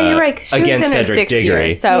 Yeah, you're right. 'cause She was against in her Cedric 6th year,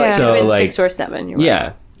 Diggory. so it Yeah. could have been So, like, 6 or 7. You're right.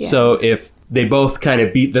 Yeah. So if they both kind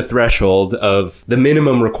of beat the threshold of the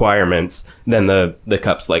minimum requirements, then the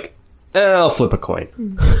cup's like, I'll flip a coin.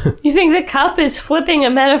 You think the cup is flipping a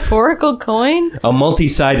metaphorical coin? A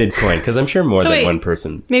multi-sided coin, because I'm sure more So than wait. one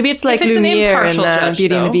person. Maybe it's like it's an Lumiere in impartial judge,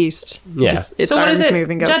 Beauty and the though. Beast. Yeah. Just, its So what arms is it move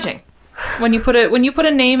and go. judging? When you put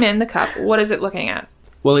a name in the cup, what is it looking at?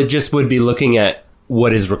 Well, it just would be looking at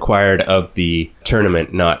what is required of the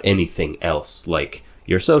tournament, not anything else, like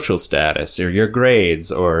your social status or your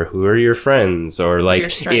grades or who are your friends or Your like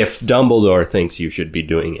strength. if Dumbledore thinks you should be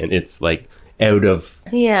doing it. It's like out of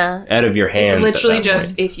Yeah. your hands. It's literally at that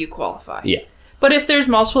just point. if you qualify. Yeah. But if there's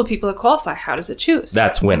multiple people that qualify, how does it choose?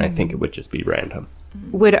 That's when I think it would just be random.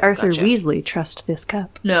 Would Arthur Gotcha. Weasley trust this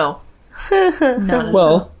cup? No.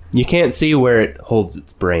 Well, you can't see where it holds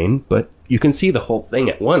its brain, but you can see the whole thing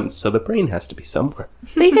at once, so the brain has to be somewhere.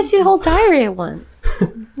 But you can see the whole diary at once.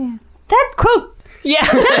 That quote. Yeah.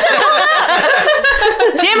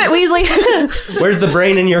 Damn it, Weasley. Where's the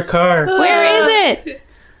brain in your car? Where is it?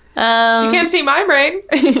 You can't see my brain.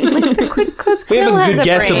 The quick quotes. We have Quill a has good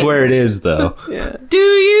guess brain. of where it is, though. Do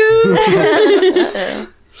you?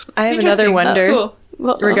 I have Interesting. another wonder That's cool.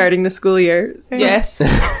 Well, regarding the school year. Yes.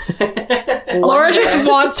 Laura just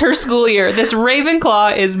wants her school year. This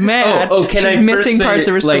Ravenclaw is mad. Can She's I first missing say, parts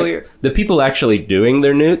of her school like, year. the people actually doing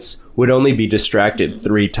their newts would only be distracted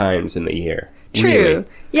 3 times in the year. True. Really.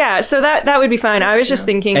 Yeah, so that would be fine. I was just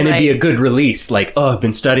thinking, And like, it'd be a good release. Like, oh, I've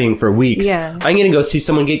been studying for weeks. Yeah. I'm going to go see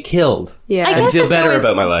someone get killed. yeah. I guess feel if there better was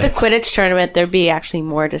about my life. the Quidditch tournament, there'd be actually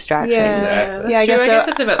more distractions. Exactly. Yeah, I guess, I so. guess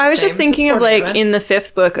it's about the I was same. just It's a thinking of sporting like event. in the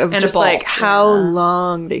 5th book of And a just ball. like how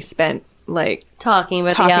long they spent like Talking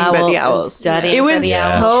about talking the owls. about the And owls. studying It for was the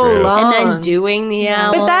owls. so True. long. And then doing the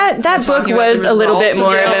owls. But that book talking about was the a little bit results of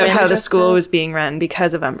more the about owls how the just school to- was being run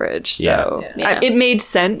because of Umbridge. So Yeah. it made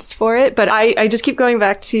sense for it. But I just keep going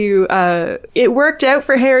back to it worked out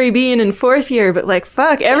for Harry being in 4th year, but like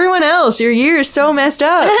fuck everyone else, your year is so messed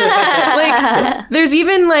up. Like there's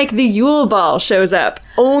even like the Yule Ball shows up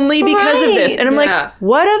only because of this, and I'm Yeah. like,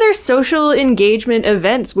 what other social engagement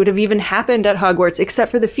events would have even happened at Hogwarts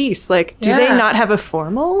except for the feast? Like, do they Yeah. not have a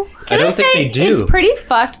formal? I don't think they do. It's pretty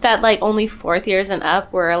fucked that like only 4th years and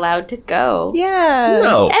up were allowed to go. Yeah.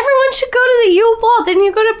 No. Everyone should go to the Yule Ball. Didn't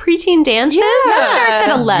you go to preteen dances? Yeah. That starts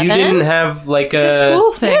at 11. You didn't have like It's a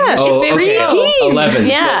school thing. Yeah, You should Oh, be able okay. to go. 11.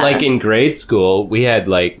 Yeah. But like in grade school, we had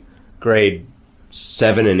like grade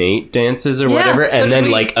 7 and 8 dances or Yeah, whatever, so and did then we.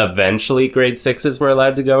 like eventually grade 6s were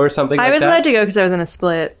allowed to go or something. I like was that. allowed to go because I was in a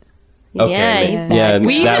split. Okay, Yeah, yeah.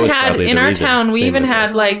 We that even was had probably in the our reason. town. We Same even as had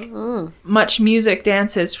us. like much music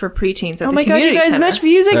dances for preteens. At Oh the my god, you community guys, center. much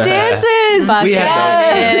music dances! Fuck We had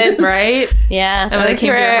yes. right? Yeah, And when those they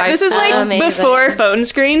came to were- your high This is like Amazing. before phone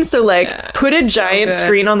screens, so like put a so giant good.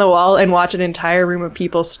 screen on the wall and watch an entire room of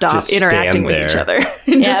people stop Just interacting stand with each there. other and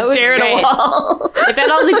Yeah, it just was stare great. at a wall. I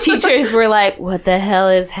bet all the teachers were like, "What the hell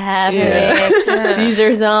is happening? These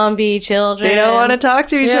are zombie children. They don't want to talk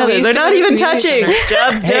to each Yeah, we other. used They're to not go to even community touching.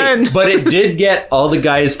 center. Job's Hey, done. but it did get all the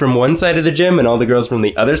guys from one side of the gym and all the girls from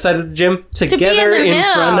the other side of the gym together in the in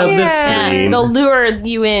middle. front of the Yeah. screen. They'll lure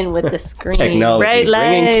you in with the screen. Technology, Bright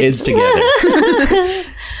bringing kids lights. together.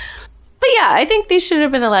 But yeah, I think they should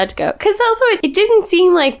have been allowed to go. Because also, it didn't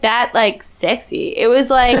seem like that, like, sexy. It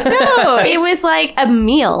was like, it was like a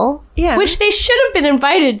meal. Yeah. Which they should have been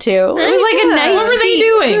invited to. It was like a nice What were they feast.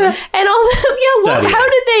 doing? And all the, Studying. how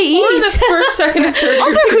did they What were eat? the first, second, and third?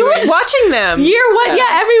 Also, who was watching them? Year one,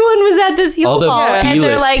 yeah, everyone was at this All Yule the Ball. And they're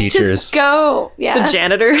B-list like, teachers. just go. Yeah. The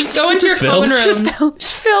janitors. Go into your Phil. common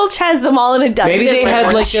rooms. Filch has them all in a dungeon. Maybe they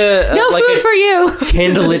had like a no like food a for you.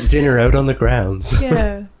 candlelit dinner out on the grounds,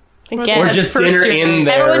 Yeah. Again. or just first dinner year in thing.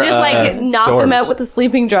 their Everyone just like knock them dorms. out with a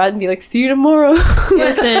sleeping draught and be like, see you tomorrow.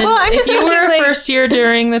 Listen, I'm if just you thinking, were a like- first year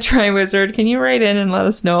during the Triwizard, can you write in and let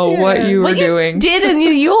us know what you were What you doing? did in the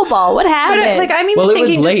Yule Ball? What But happened? like I'm even Well, it was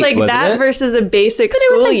thinking late, just like wasn't that it? versus a basic it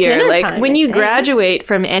was, school like, year. dinner Like time, when I you think. graduate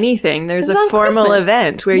from anything, there's It a was on formal Christmas.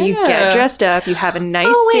 event where you Yeah. get dressed up, you have a nice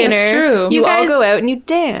Oh, wait, dinner, it's true. you You all guys- go out and you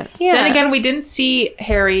dance. Then again, we didn't see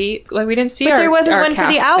Harry. Like we didn't see. But our, there wasn't our one for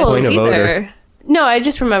the cast owls Point of either. order. no, I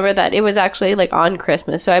just remember that it was actually like on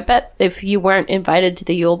Christmas. So I bet if you weren't invited to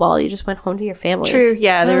the Yule Ball, you just went home to your families. True,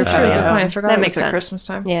 yeah, they were True. trying Good to point. go. I forgot That it makes was at sense. Christmas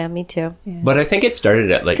time. Yeah, me too. But I think it started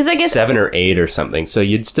at like 'Cause I guess- 7 or 8 or something. So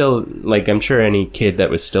you'd still like I'm sure any kid that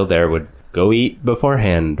was still there would go eat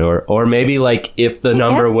beforehand, or maybe like if the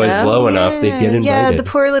number guess was so. low enough, they'd get invited. Yeah, the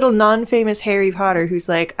poor little non-famous Harry Potter who's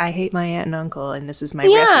like, I hate my aunt and uncle, and this is my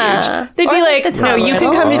Yeah. refuge. They'd Or be like like, the no, you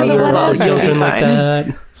can come to Oh, the there Yule are a lot Ball. of You'll be children like fine. that.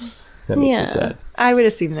 That makes Yeah. me sad. I would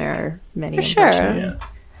assume there are many. For sure. unfortunately.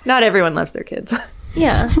 Not everyone loves their kids.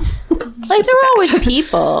 Yeah. Like there were always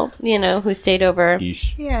people, who stayed over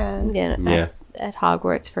Yeesh. Yeah. Yeah. at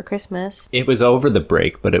Hogwarts for Christmas. It was over the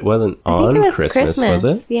break, but it wasn't I on think it was Christmas,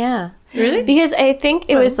 was it? Yeah. Really? Because I think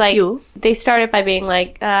it was like Yule. they started by being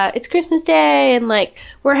like, it's Christmas Day and like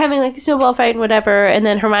we're having like a snowball fight and whatever, and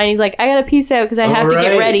then Hermione's like, I gotta peace out because I have to get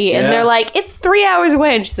right. ready, and Yeah. they're like, it's 3 hours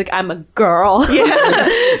away, and she's like, I'm a girl. Yeah.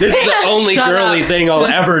 This is the only girly thing I'll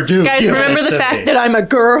ever do. Guys, Give remember it the to fact me. that I'm a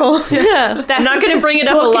girl. Yeah. I'm not going to bring it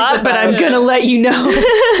up a lot, but I'm going to let you know.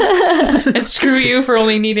 And screw you for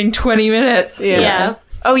only needing 20 minutes. Yeah.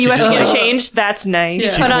 Oh, you have to get just- a change? That's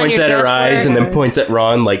nice. She Put on points your at her dress eyes and then points at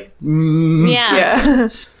Ron like, Yeah. Yeah.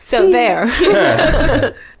 So there.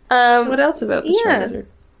 What else about the Yeah. Triwizard?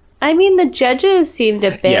 I mean, the judges seemed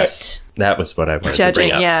a bit. yes, that was what I wanted to Judging,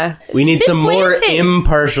 bring up. yeah. We need Bit some more slanting.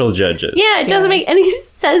 impartial judges. Yeah, it doesn't make any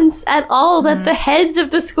sense at all that the heads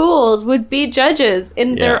of the schools would be judges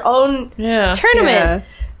in Yeah. their own Yeah. tournament. Yeah.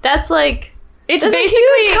 That's like It's there's a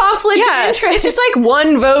basically huge conflict of interest. It's just like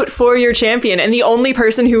one vote for your champion, and the only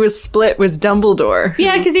person who was split was Dumbledore.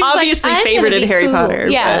 yeah, because he was obviously like, I'm gonna favorited be Harry cool. Potter.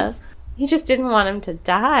 Yeah, he just didn't want him to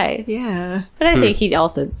die. But yeah. But I think he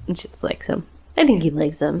also just likes him. I think he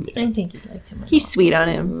likes him. I think you'd like him. He's sweet on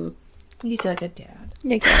him. He's like a dad.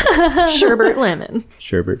 Sherbert Lemon.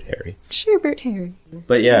 Sherbert Harry. Sherbert Harry.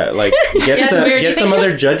 But yeah, like get some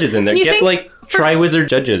other judges in there. You Get think like Triwizard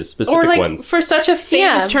judges, specific Or like ones. for such a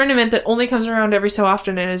famous tournament that only comes around every so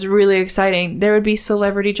often and is really exciting, there would be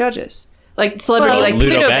celebrity judges. Like celebrity, like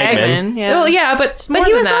Ludo Pluto Bagman. Yeah. Well, yeah, but more But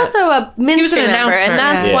he than was that. also a ministry an member, announcer. and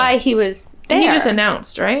that's Yeah. why he was there. He just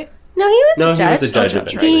announced, right? No, he was No, a he judge. was a judge of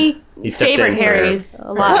the He He stepped favored in for- Harry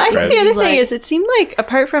a lot. Well, I think the other He's thing like- is, it seemed like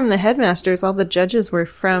apart from the headmasters, all the judges were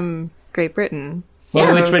from Great Britain. Well,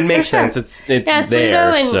 Yeah, which would make for sure. sense. It's yeah, it's there,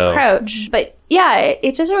 Ludo and so Crouch. But yeah,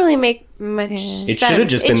 it doesn't really make much sense. It should have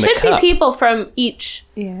just been It the should cup. be people from each,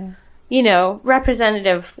 Yeah.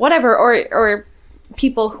 representative, whatever, or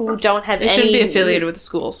people who don't have It any... shouldn't be affiliated with the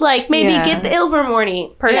schools. Like, maybe Yeah. get the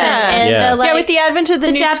Ilvermorny person. Yeah. And Yeah. the, like, Yeah, with the advent of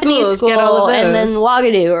the new Japanese schools, school, get all of and then those.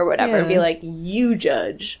 Wagadoo or whatever. Yeah. Be like, you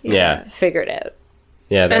judge. yeah, Figure it out.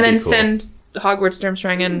 yeah. That'd and then be cool. send Hogwarts,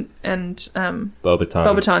 Durmstrang, and Bobaton,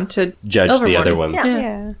 Bobaton to judge the Ilvermorny. other ones. Yeah.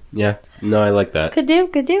 Yeah. Yeah, no, I like that. Could do.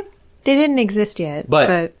 They didn't exist yet, But-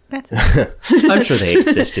 but that's I'm sure they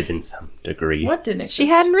existed in some degree. What didn't it? she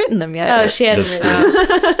hadn't written them yet. Oh, she hadn't The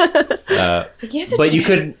written. It's like, yes, it But you did.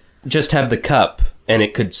 could just have the cup and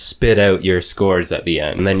it could spit out your scores at the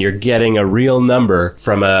end. And then you're getting a real number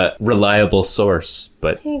from a reliable source.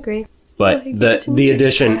 But I agree. the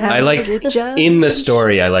addition, I like judge? in the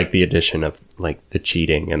story, I like the addition of like the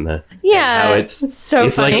cheating and the Yeah, how it's so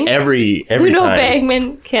funny. like every Ludo time.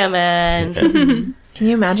 Bagman, come on. Can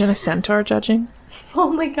you imagine a centaur judging?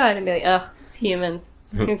 Oh my god, I'd be like, ugh, humans.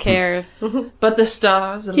 Who cares? But the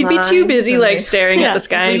stars. He'd be too busy, like, staring Yeah. at the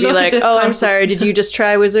sky If and you be look at like, this oh, I'm concept- sorry, did you just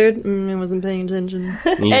try wizard? I wasn't paying attention.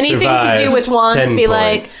 You Anything to do survived with wands, 10 be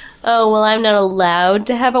points. like, oh, well, I'm not allowed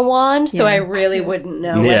to have a wand, so Yeah. I really wouldn't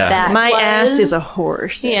know Yeah. what that My was. ass is a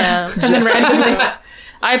horse. Yeah. And then randomly,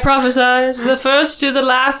 I prophesize the first to the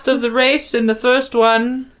last of the race, and the first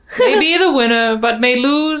one may be the winner, but may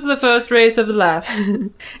lose the first race of the last.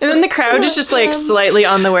 And then the crowd is just like slightly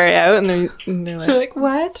on the way out, and they're like, You're like,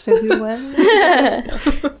 what? so who won?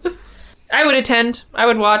 I would attend. I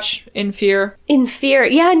would watch in fear. In fear.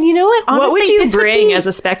 Yeah, and you know what? Honestly, What would you this bring be as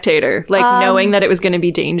a spectator? Like, knowing that it was going to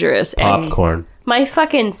be dangerous. And Popcorn. my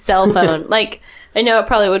fucking cell phone. Like, I know it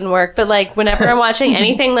probably wouldn't work, but like whenever I'm watching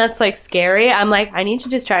anything that's like scary, I'm like, I need to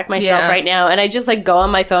distract myself Yeah. right now. And I just like go on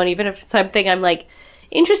my phone, even if it's something I'm like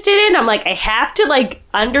interested in. I'm like, I have to like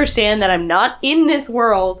understand that I'm not in this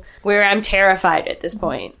world where I'm terrified at this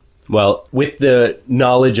point. Well, with the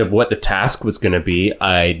knowledge of what the task was going to be,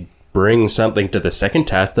 I'd bring something to the second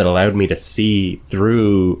task that allowed me to see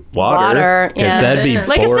through water. Water, Because yeah. that'd be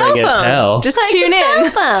like a cell boring as phone. hell. Just Like tune a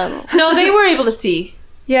in. cell phone. No, they were able to see.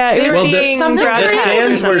 Yeah, it was Well, being some- the the broadcast or stands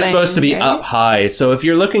were something, supposed to be right? up high, so if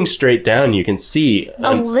you're looking straight down, you can see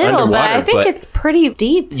A little, but I think it's pretty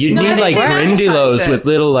deep. You No, need they like Grindylows magicized it. with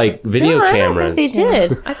little like video No, I don't cameras. think they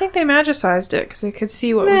did. I think they magicized it because they could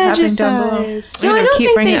see what was happening down below. Magicized. I'm No, I gonna don't keep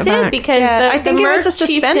think bringing they it did back. because Yeah, the, I think the it was a Merc suspense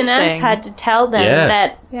chieftainess thing. had to tell them Yeah.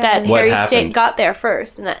 that What Harry happened. got there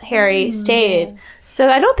first and that Harry stayed. So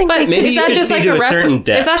I don't think But they maybe could. is you that could just see like to a a certain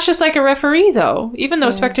depth. If that's just like a referee, though, even though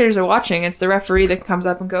spectators are watching, it's the referee that comes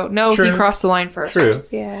up and go, "No, True. he crossed the line first." True.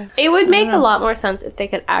 Yeah. It would make a lot more sense if they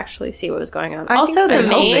could actually see what was going on. I Also, think so. the I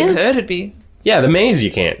hope they maze. could. It'd be Yeah, the maze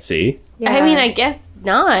you can't see. Yeah. I mean, I guess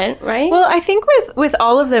not, right? Well, I think with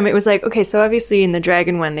all of them, it was like, okay, so obviously in the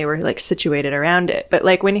dragon one, they were like situated around it. But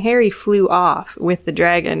like when Harry flew off with the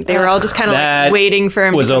dragon, they were all just kind of That like waiting for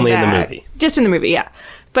him was to come only in the back. movie. Just in the movie, yeah.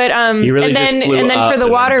 But You really and just then flew and then up for the and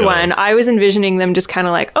then water dove. one, I was envisioning them just kind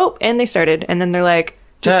of like, oh, and they started, and then they're like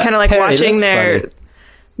just kind of like Harry watching looks their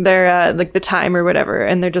funny. like the time or whatever,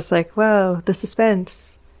 and they're just like, whoa, the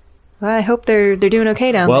suspense. Well, I hope they're doing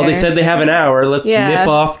okay down there. Well, they said they have an hour. Let's Yeah. nip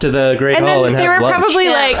off to the Great And Hall then and there have were lunch. probably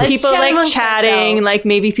Yeah, like let's people chat like amongst chatting, ourselves. like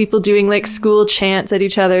maybe people doing like school chants at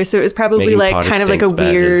each other. So it was probably Making like kind of like a Protestant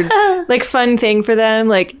weird, badges. like fun thing for them.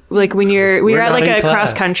 Like when we We're were at not like in a class.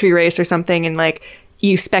 cross country race or something, and like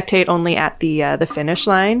you spectate only at the finish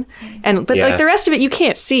line, but Yeah. like the rest of it you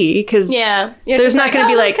can't see because Yeah. You're there's just not like, going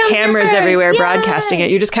to "Oh, be like here comes your cameras first. everywhere Yay!" broadcasting it.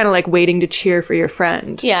 You're just kind of like waiting to cheer for your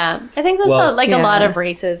friend. Yeah, I think that's Well, like a yeah. lot of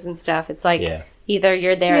races and stuff. It's like Yeah. either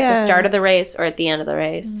you're there at the Yeah. start of the race or at the end of the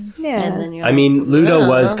race. Yeah. And then you're I mean, Ludo Oh.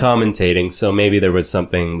 was commentating, so maybe there was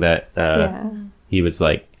something that he was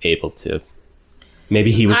like able to.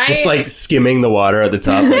 Maybe he was just like skimming the water at the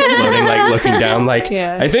top, like floating, like looking down, like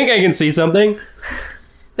Yeah. I think I can see something.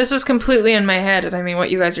 this was completely in my head, and I mean, what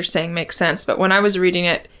you guys are saying makes sense. But when I was reading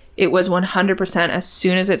it, it was 100% as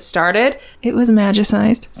soon as it started, it was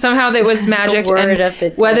magicized. Somehow there was magic, word and of the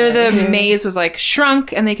whether day. the maze was like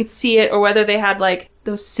shrunk and they could see it, or whether they had like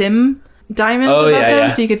those sim diamonds above them,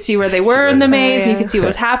 so you could see where they were in the maze, and you could see what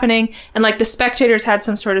was happening. And like the spectators had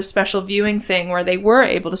some sort of special viewing thing where they were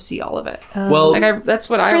able to see all of it. Well, Like that's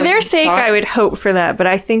what I For their sake, thought. I would hope for that, but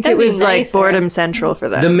I think That'd it was be like nicer. boredom central for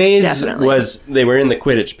them. the maze Definitely. they were in the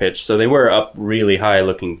Quidditch pitch, so they were up really high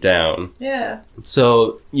looking down. Yeah.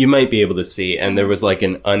 So you might be able to see, and there was like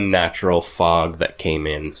an unnatural fog that came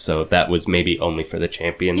in, so that was maybe only for the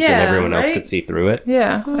champions, and Yeah, everyone else right? could see through it.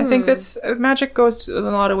 Yeah, I think that's magic goes in a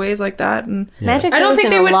lot of ways like that, and Magic I don't goes think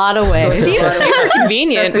in they a would- lot of ways. Seems super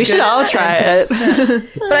convenient. That's a We should good all try it. sentence.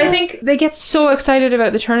 But I think they get so excited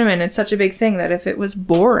about the tournament. It's such a big thing that if it was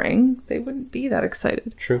boring, they wouldn't be that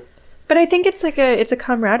excited. True. But I think it's like it's a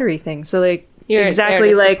camaraderie thing. So like You're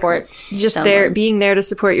exactly there to like support just someone. there being there to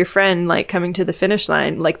support your friend, like coming to the finish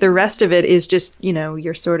line. Like the rest of it is just, you know,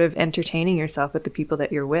 you're sort of entertaining yourself with the people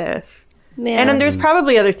that you're with. Yeah. And then there's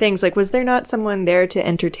probably other things. Like, was there not someone there to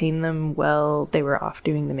entertain them while they were off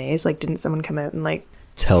doing the maze? Like, didn't someone come out and like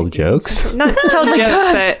Tell jokes. not tell jokes,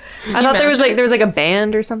 but I thought there was imagine? like a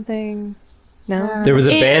band or something. No, There was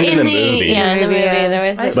a band in the movie, Yeah, in the movie. Yeah. There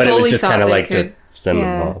was I a but it was fully just thought kind of they like could- just send them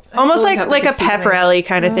yeah, off. almost fully like thought they a could see pep the maze. rally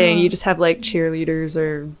kind of thing. You just have like cheerleaders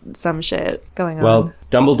or some shit going on. Well,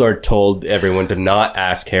 Dumbledore told everyone to not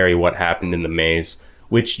ask Harry what happened in the maze,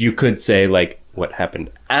 which you could say like what happened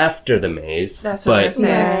after the maze. That's what I was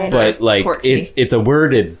saying. But like Portkey. it's a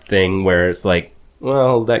worded thing where it's like,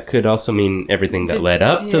 well, that could also mean everything that led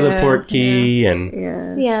up to the Yeah, Portkey and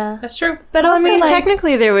yeah. Yeah. That's true. But I also, mean, like,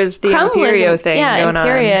 technically there was the Crumb was Imperio thing going on.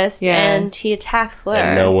 Imperious, Yeah. and he attacked Fleur.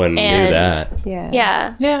 and no one knew and- that. Yeah.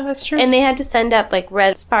 Yeah. Yeah, that's true. And they had to send up like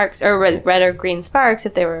red sparks or red or green sparks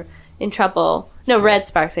if they were in trouble. No, red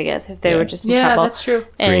sparks, I guess, if they Yeah. were just in yeah, trouble. that's true.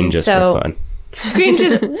 And Green just so for fun. green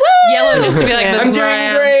just woo! Yellow just to be like, Yeah. this I'm is where I doing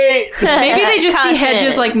am. great. Maybe they just see Caution.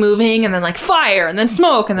 hedges like moving, and then like fire, and then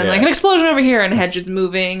smoke, and then Yeah. like an explosion over here, and hedges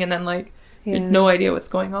moving, and then like you Yeah. had no idea what's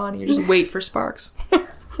going on. You just wait for sparks.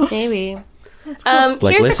 Maybe. It's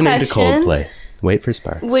like Here's listening a to question. Coldplay. Wait for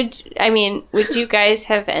sparks. Would you guys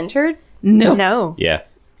have entered? No. Yeah.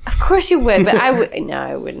 Of course you would, but I would. No,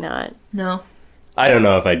 I would not. No. I don't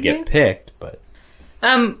know if I'd get picked, but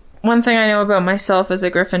One thing I know about myself as a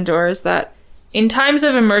Gryffindor is that in times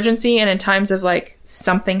of emergency and in times of like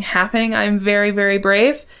something happening, I'm very, very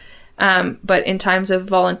brave. But in times of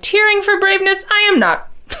volunteering for braveness, I am not.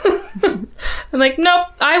 I'm like, nope,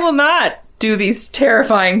 I will not do these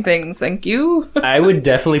terrifying things. Thank you. I would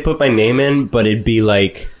definitely put my name in, but it'd be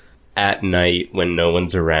like at night when no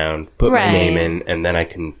one's around. Put Right. my name in, and then I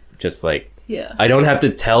can just like, Yeah. I don't have to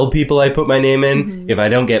tell people I put my name in. If I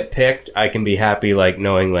don't get picked, I can be happy like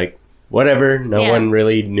knowing like whatever, no Yeah. one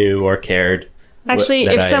really knew or cared. Actually,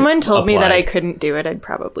 that if I someone told me that I applied. couldn't do it, I'd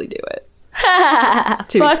probably do it. To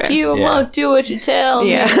be Fuck fair. you! I Yeah. won't do what you tell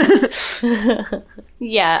me. Yeah.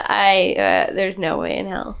 Yeah, I. There's no way in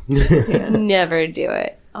hell. Never do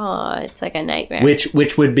it. Oh, it's like a nightmare.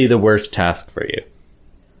 Which would be the worst task for you?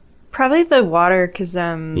 Probably the water, because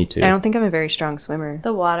Me too. I don't think I'm a very strong swimmer.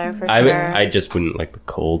 The water for I would. sure. I just wouldn't like the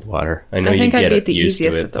cold water. I know I you think get I'd be the used to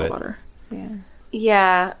easiest it, at the but water.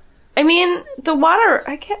 Yeah. I mean, the water,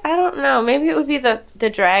 I don't know. Maybe it would be the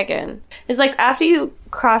dragon. It's like after you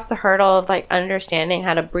cross the hurdle of like understanding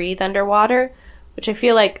how to breathe underwater, which I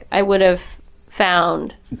feel like I would have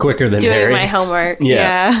found quicker than doing Harry. my homework.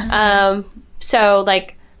 Yeah. So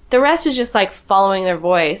like the rest is just like following their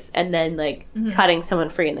voice and then like cutting someone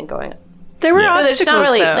free and then going. There were Yeah. So obstacles, it's not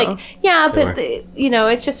really though. like yeah, There but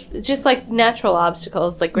were. it's just like natural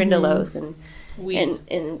obstacles like Grindylows and Weeds.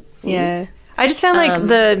 and Yeah. weeds. I just found like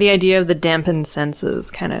the idea of the dampened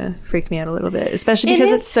senses kind of freaked me out a little bit, especially It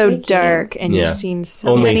because is it's so freaky. dark and Yeah. you've seen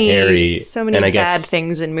so Only many Harry, and I bad guess-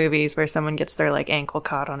 things in movies where someone gets their like ankle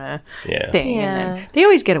caught on a Yeah. thing, Yeah. and then they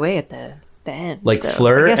always get away at the end. Like so I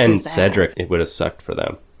Fleur guess it and was that. Cedric, it would have sucked for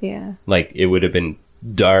them. Yeah, Like it would have been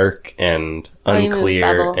dark and you mean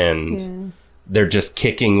unclear, Bubble. and they're just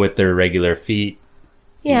kicking with their regular feet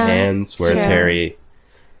Yeah. and hands, whereas True. Harry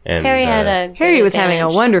and Harry had a good Harry was having a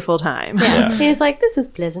advantage. wonderful time. Yeah. He was like, this is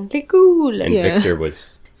pleasantly cool. and Yeah. Victor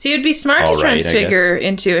was See, it'd be smart All to right, I transfigure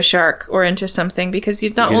into a shark or into something because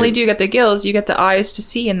you not You only do- do you get the gills, you get the eyes to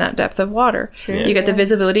see in that depth of water. Yeah. You get the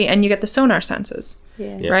visibility and you get the sonar senses.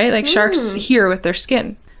 Yeah. Right? Like sharks hear with their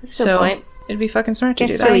skin. That's a good So point. it'd be fucking smart to do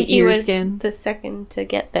Guess that. really He ear was skin. the second to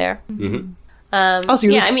get there. Mhm. Also,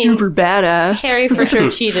 you yeah, look I mean, super badass. Harry for sure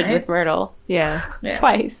cheated with Myrtle Yeah, Yeah.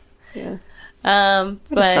 twice. Yeah. What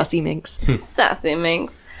what a sussy minx. sassy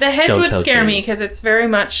minx. The hedge Don't would tell scare me Jamie. because it's very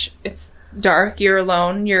much it's dark. You're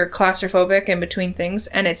alone. You're claustrophobic in between things,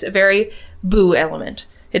 and it's a very boo element.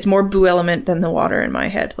 It's more boo element than the water in my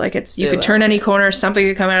head. Like it's you could turn any corner, something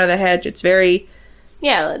could come out of the hedge. It's very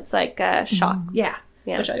Yeah, it's like shock. Yeah.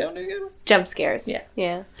 Yeah. Which I don't do good. Jump scares. Yeah.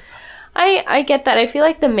 Yeah. I get that. I feel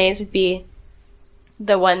like the maze would be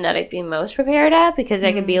the one that I'd be most prepared at because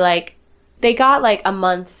I could be like, they got like a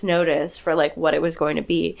month's notice for like what it was going to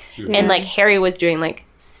be. And like Harry was doing like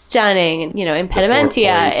stunning and, impedimentia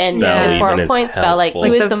and the 4-point spell. Like he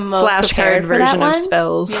was the most flashcard prepared for that version of one.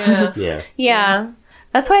 spells. Yeah. Yeah.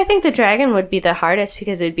 That's why I think the dragon would be the hardest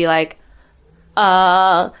because it'd be like,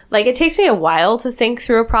 like it takes me a while to think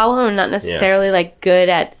through a problem. I'm not necessarily like good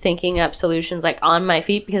at thinking up solutions like on my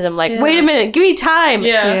feet because I'm like, wait a minute, give me time.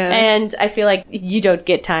 Yeah. And I feel like you don't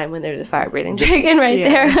get time when there's a fire breathing dragon right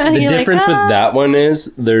there. The difference with that one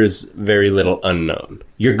is there's very little unknown.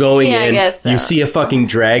 You're going in, I guess so. you see a fucking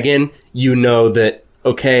dragon, you know that,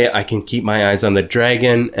 okay, I can keep my eyes on the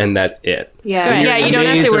dragon, and that's it. Yeah, Right. yeah. You don't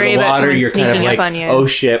have Maze to or worry the about someone you're kind sneaking of like, up on you. oh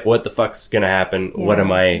shit, what the fuck's gonna happen? What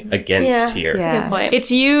am I against here? That's a good point.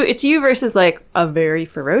 It's you versus like a very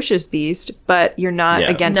ferocious beast, but you're not Yeah.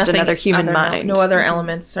 against another human mind. No other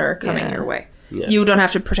elements are coming your way. Yeah. You don't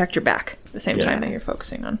have to protect your back at the same Yeah. time that you're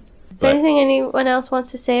focusing on. Is there But- anything anyone else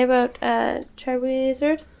wants to say about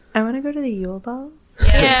Triwizard? I want to go to the Yule Ball.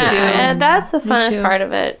 Yeah, that's the funnest too. part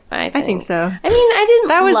of it, I think so. I mean, I didn't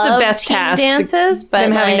That was the love best team task, dances, but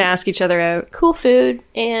Them having like, to ask each other out. cool food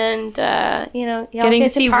and, y'all Getting get to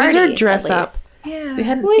see party, wizard at dress up. least. Yeah. We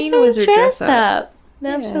hadn't seen a wizard dress up.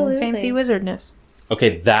 Absolutely. Fancy wizardness.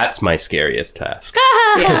 Okay, that's my scariest task.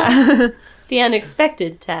 The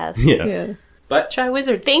unexpected task. Yeah. Yeah. But Try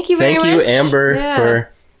wizards. Thank you very thank much. you, Amber, Yeah. for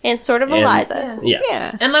And sort of And- Eliza. yes.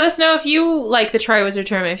 Yeah. And let us know if you like the Triwizard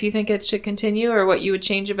Tournament, if you think it should continue or what you would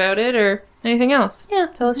change about it or anything else. Yeah.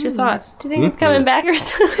 Tell us your thoughts. Do you think it's coming back or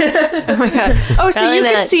something? Oh my god. Oh, so Probably you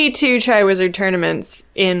could not. see 2 Triwizard tournaments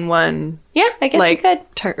in one, Yeah, I guess like, you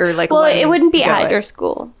could. or like. Well, one it wouldn't be go at at. your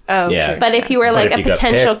school. Oh, Yeah. true. But if you were But like if a you got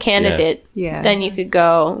potential picked, yeah. candidate, Yeah. then you could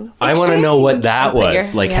go. I want to know what that But was.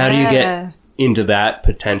 you're- Like, how do you Yeah. get into that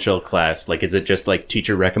potential class? Like, is it just like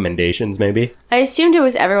teacher recommendations, maybe? I assumed it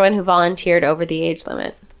was everyone who volunteered over the age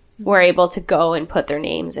limit were able to go and put their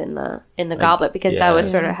names in the goblet because that was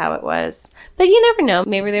sort of how it was. But you never know.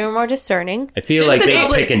 Maybe they were more discerning. I feel like they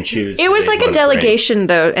Goblet- pick and choose. It was who like they a want to bring. delegation,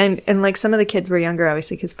 though, and like some of the kids were younger,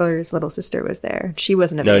 obviously, because Fuller's little sister was there. She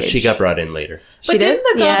wasn't of No, age. she got brought in later. She But did. didn't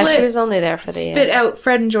the Yeah, goblet she was only there for the spit out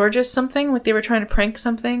Fred and George's something? Like they were trying to prank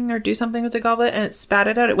something or do something with the goblet and it spat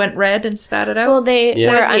it out. It went red and spat it out. Well, they Yeah.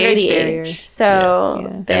 were There's the under age the barrier. age, so Yeah.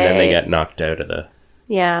 And then they got knocked out of the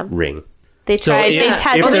yeah. ring. They So tried. if- They if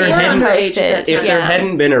tattooed there it hadn't- and posted. If there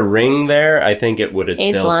hadn't been a ring there, I think it would have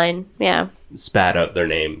age still line, yeah. spat out their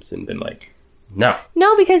names and been like, no.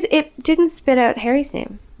 No, because it didn't spit out Harry's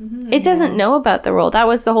name. It doesn't know about the rule. That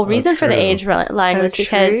was the whole reason for the true. age line was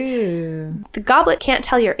because True. the goblet can't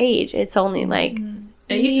tell your age. It's only like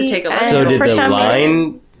it used to take a I lot. don't So know, did for the some line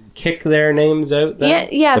reason. kick their names out then?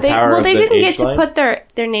 Yeah. The They power of they the didn't age get to line? put their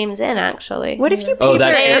names in actually. What if you Oh, paper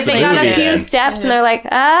that's They, just they the got a movie few then. steps and they're like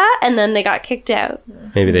and then they got kicked out.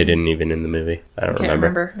 Maybe they didn't even in the movie. I don't Can't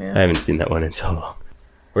remember. remember, yeah. I haven't seen that one in so long.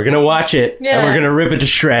 We're gonna watch it and Yeah. we're gonna rip it to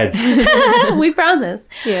shreds. We promise.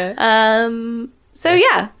 Yeah. So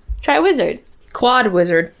yeah, Triwizard.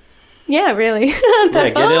 Quadwizard. Yeah, really. Yeah,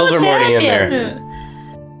 get full Ilvermorny in there. champions.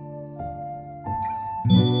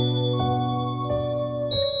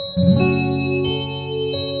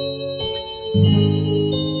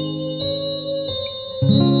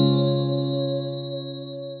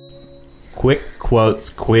 Quick quotes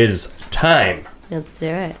quiz time. Let's do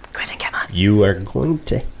it. You are going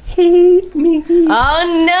to hate me.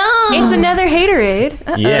 Oh no! It's another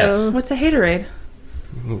haterade. Yes. What's a haterade?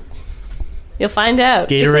 You'll find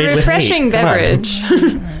out. It's a Gatorade with refreshing hate. Come on. beverage.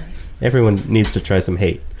 Everyone needs to try some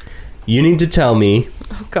hate. You need to tell me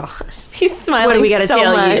Oh god, he's smiling. What do we gotta so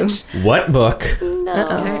tell you? much. what book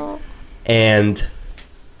No. and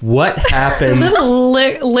what happens.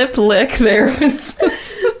 Lip lick there.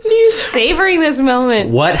 He's savoring this moment.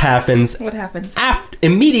 What happens What happens?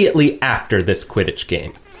 immediately after this Quidditch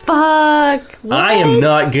game? Fuck. What? I am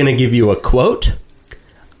not going to give you a quote.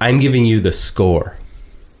 I'm giving you the score.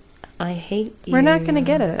 I hate you. We're not gonna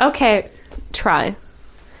get it. Okay, try.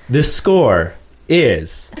 The score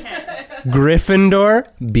is Gryffindor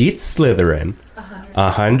beats Slytherin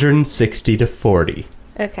 160 to 40.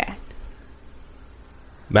 Okay.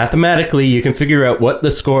 Mathematically, you can figure out what the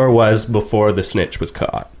score was before the snitch was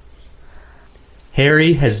caught.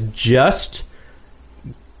 Harry has just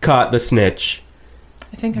caught the snitch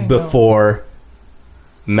I think I know. before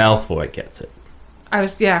Malfoy gets it.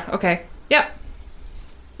 Okay. Yeah.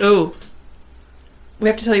 Ooh. We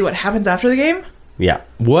have to tell you what happens after the game? Yeah.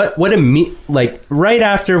 Like right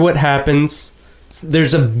after what happens,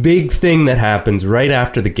 there's a big thing that happens right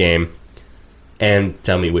after the game, and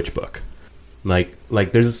tell me which book. Like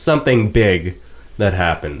there's something big that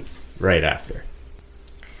happens right after.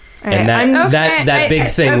 And that big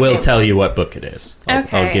thing will tell you what book it is. I'll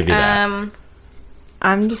give you that.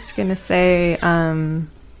 I'm just going to say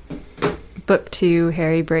book 2,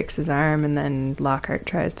 Harry breaks his arm, and then Lockhart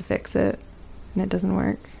tries to fix it, and it doesn't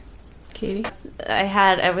work. Katie?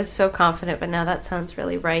 I was so confident, but now that sounds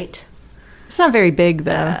really right. It's not very big,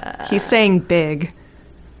 though. He's saying big.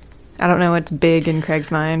 I don't know what's big in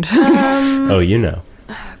Craig's mind. Oh, you know.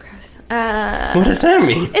 Oh, gross. What does that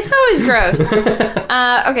mean? It's always gross.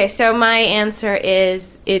 Okay, so my answer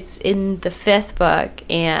is it's in the 5th book,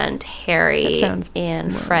 and Harry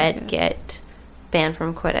and Fred get banned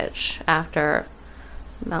from Quidditch after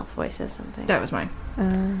Malfoy says something. That was mine.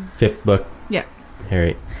 5th book. Yeah.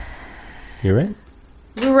 Harry. You're right.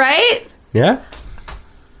 Right? Yeah?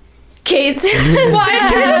 Kate. Well,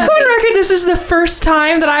 can I just go on record? This is the first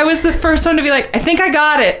time that I was the first one to be like, I think I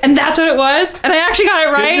got it. And that's what it was. And I actually got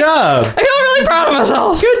it right. Good job. I feel really proud of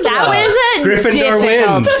myself. Good job. That was a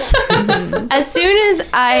Gryffindor wins. As soon as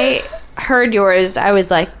I heard yours, I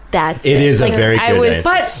was like, that's it. It is a very good I was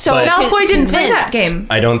answer. so Malfoy didn't play that convinced. game.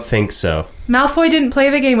 I don't think so. Malfoy didn't play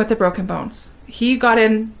the game with the broken bones. He got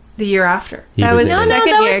in the year after. That was in the it.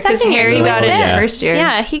 second year, because Harry got it in the first year.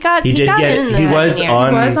 Yeah, he got He did got get. it in the He second was year.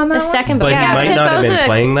 on. He was on that The one? second book. But Yeah, he might because not have those been are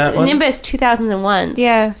playing that one. Nimbus 2001s.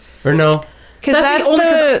 Yeah. Or no? Because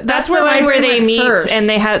that's that's where the my one where brain they went meet first.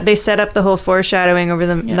 and they set up the whole foreshadowing over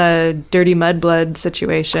the dirty mudblood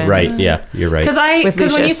situation. Right. Yeah. You're right. Because With when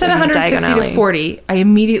you Lucius said and 160 Diagon to Alley. 40, I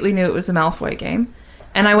immediately knew it was the Malfoy game.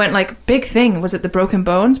 And I went like, big thing. Was it the broken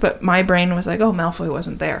bones? But my brain was like, oh, Malfoy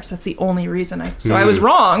wasn't there. So that's the only reason I was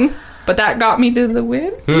wrong. But that got me to the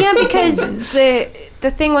win. Yeah, because the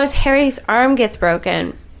thing was Harry's arm gets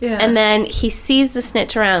broken. Yeah. And then he sees the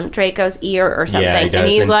snitch around Draco's ear or something. Yeah, he does, and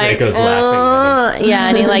he's and like, Draco's laughing yeah,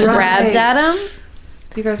 and he like grabs Right. at him.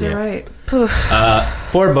 You guys are right.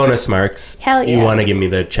 4 bonus marks. Hell yeah. You want to give me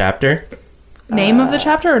the chapter? Name of the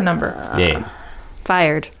chapter or number? Name.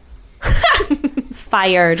 Fired.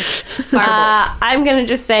 Fired. I'm going to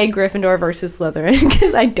just say Gryffindor versus Slytherin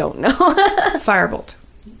because I don't know. Firebolt.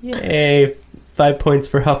 Yay. 5 points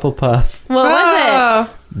for Hufflepuff. What was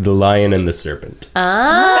it? The Lion and the Serpent.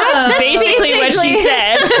 That's basically what she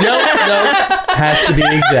said. No. Has to be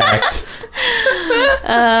exact.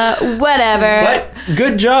 Whatever. But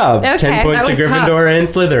good job. Okay. 10 points That to was Gryffindor and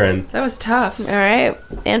Slytherin. That was tough. All right.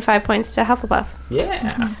 And 5 points to Hufflepuff.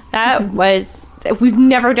 Yeah. That was... We've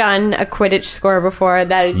never done a Quidditch score before.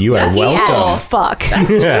 That is... You are that's welcome. as fuck. That's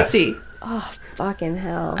twisty. Oh, fucking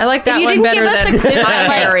hell. I like that If you one didn't better give us than a clue, my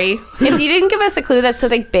like- Harry. If you didn't give us a clue that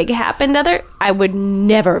something big happened, I would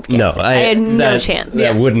never have guessed it. I had no chance.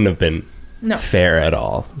 That wouldn't have been No. fair at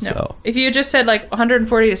all. No. So If you just said like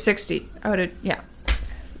 140 to 60, I would have, yeah.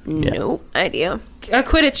 No idea. A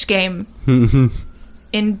Quidditch game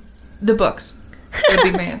in the books would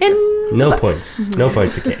be my answer. no points. No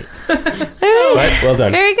points to Kate. But well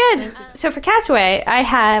done. Very good. So for Castaway, I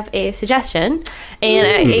have a suggestion,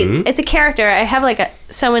 and it's a character. I have like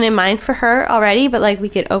someone in mind for her already, but like we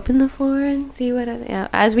could open the floor and see what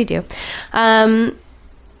as we do.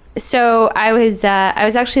 So I was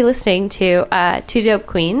actually listening to Two Dope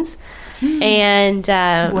Queens, and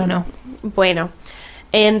Bueno.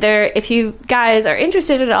 And there, if you guys are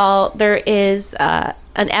interested at all, there is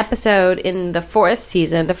an episode in the 4th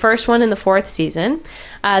season, the first one in the 4th season,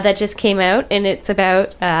 that just came out, and it's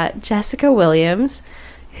about Jessica Williams,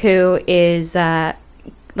 who is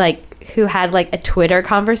who had like a Twitter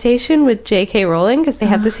conversation with J.K. Rowling because they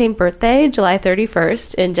have the same birthday, July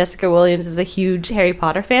 31st, and Jessica Williams is a huge Harry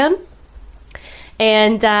Potter fan.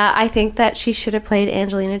 And I think that she should have played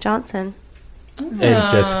Angelina Johnson. And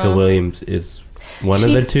Jessica Williams is one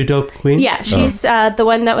of the Two Dope Queens? Yeah, she's the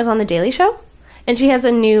one that was on The Daily Show. And she has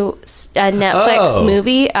a new Netflix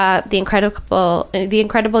movie, The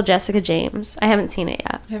Incredible Jessica James. I haven't seen it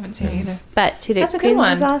yet. I haven't seen it either. But Two Days That's a good Queens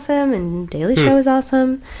one. is awesome, and Daily Show is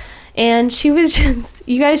awesome. And she was just,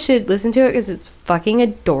 you guys should listen to it because it's fucking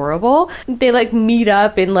adorable. They like meet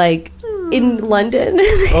up in London.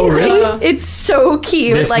 Oh, really? It's so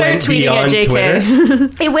cute. This like went tweeting at beyond JK.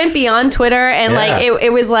 Twitter? it went beyond Twitter, and like Yeah.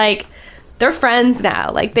 it was like they're friends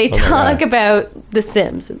now. Like they my talk God. about The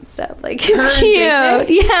Sims and stuff. Like Her and it's cute. JK?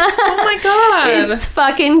 Yeah. Oh my god. It's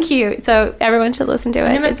fucking cute. So everyone should listen to it.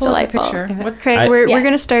 I'm gonna It's pull up a delightful. picture. What- Craig, I- we're Yeah.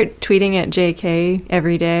 going to start tweeting at JK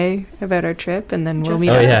every day about our trip, and then we'll meet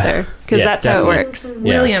Oh, up yeah. there. Because Yeah, that's definitely. how it works.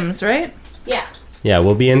 Williams, right? Yeah. Yeah,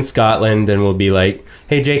 we'll be in Scotland and we'll be like,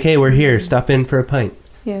 hey, JK, we're here. Stop in for a pint.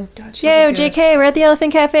 Yeah. God, Yo, JK, we're at the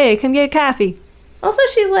Elephant Cafe. Come get a coffee. Also,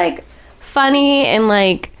 she's like funny and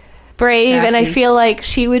like brave, and I Sassy. feel like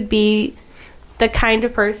she would be the kind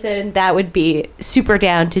of person that would be super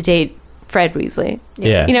down to date Fred Weasley.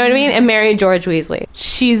 Yeah. You know what I mean? And marry George Weasley.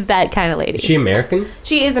 She's that kind of lady. Is she American?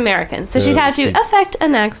 She is American, so she'd have to affect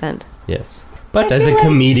an accent. Yes. But I as a feel like-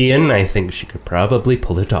 comedian, I think she could probably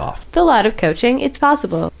pull it off. With a lot of coaching, it's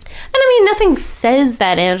possible. And I mean, nothing says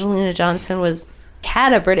that Angelina Johnson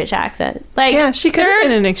had a British accent. Like, Yeah, she could there have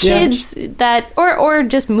been an are exchange. kids that, or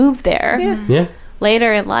just moved there Yeah.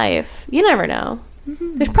 later in life. You never know.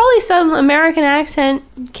 There's probably some American accent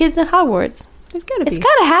kids at Hogwarts. It's gotta be. It's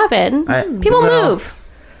gotta happen. People well, move.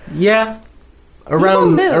 Yeah.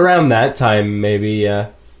 Around move. around that time, maybe, yeah.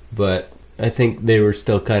 But I think they were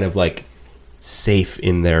still kind of like safe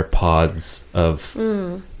in their pods of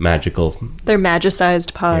magical They're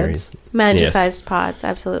magicized pods. areas. Magicized pods,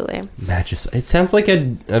 absolutely. It sounds like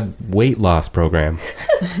a weight loss program.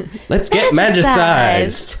 Let's get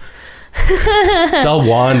magicized. It's all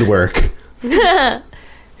wand work.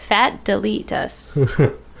 Fat delete us.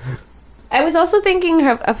 I was also thinking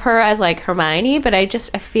of her as like Hermione, but I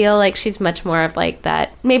feel like she's much more of like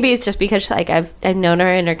that. Maybe it's just because like I've known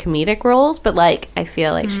her in her comedic roles, but like I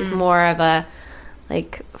feel like she's more of a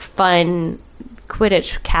like fun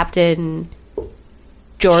Quidditch captain,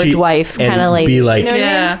 George wife kind of lady. Be like You know what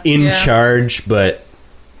I mean? in charge, but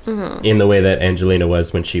in the way that Angelina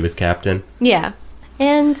was when she was captain. Yeah.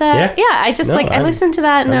 And Yeah. I just No, I listened to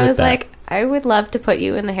that and I'm I with was that. like, I would love to put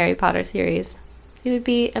you in the Harry Potter series. It would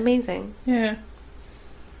be amazing. Yeah.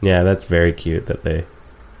 Yeah, that's very cute that they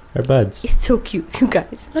are buds. It's so cute, you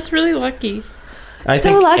guys. That's really lucky. I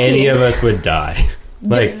so think lucky. any of us would die.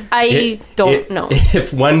 Like I don't know.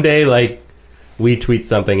 If one day like we tweet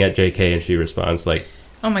something at JK and she responds like,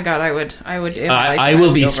 Oh my god, I would. I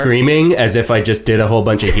will be screaming as if I just did a whole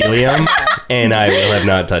bunch of helium and I will have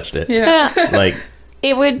not touched it. Yeah. Like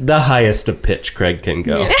It would the highest of pitch Craig can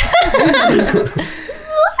go.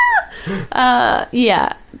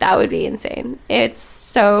 yeah, that would be insane. It's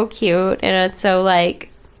so cute and it's so like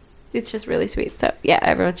it's just really sweet. So yeah,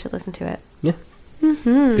 everyone should listen to it. Yeah.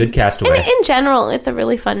 Good castaway. And in general, it's a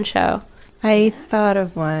really fun show. I thought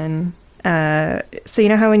of one. So you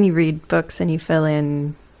know how when you read books and you fill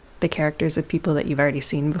in the characters of people that you've already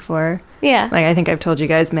seen before? Yeah. Like I think I've told you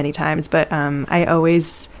guys many times, but I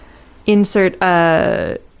always insert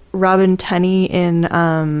Robin Tunney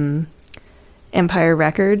in Empire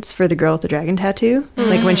Records for the girl with the dragon tattoo.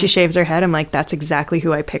 Like when she shaves her head, I'm like, that's exactly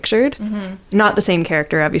who I pictured. Not the same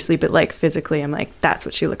character, obviously, but like physically, I'm like, that's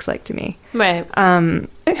what she looks like to me. Right.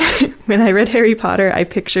 When I read Harry Potter, I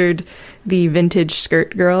pictured the vintage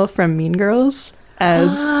skirt girl from Mean Girls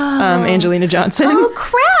as Angelina Johnson. Oh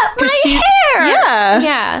crap! My hair. Yeah,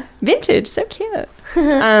 Yeah. vintage, so cute.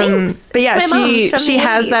 Thanks. But yeah, It's my mom's from she the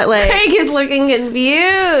has 80s. that like Craig is looking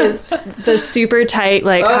confused. the super tight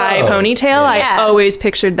like high ponytail. Yeah. I always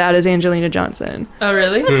pictured that as Angelina Johnson. Oh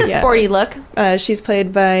really? It's a Yeah. sporty look. She's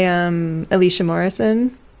played by Alicia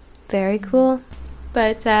Morrison. Very cool.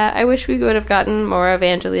 But I wish we would have gotten more of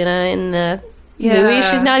Angelina in the movie.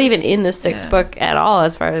 She's not even in the sixth book at all,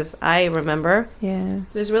 as far as I remember. Yeah.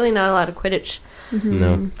 There's really not a lot of Quidditch.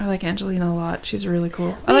 No. I like Angelina a lot. She's really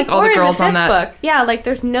cool. I like all Or the in girls on fifth that. book. Yeah, like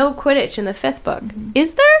there's no Quidditch in the fifth book.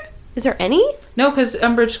 Is there? Is there any? No, because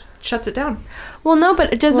Umbridge shuts it down. Well, no,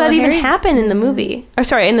 but does Well, that even Harry- happen in the movie? Or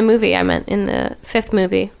sorry, in the movie I meant, in the fifth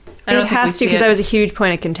movie. I don't It think we has to see because it. that was a huge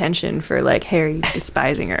point of contention for like Harry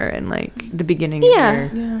despising her and like the beginning of Yeah.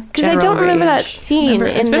 her. Because I don't general remember that rage. scene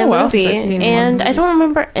It's in been the a while since movie. I've seen And one of I don't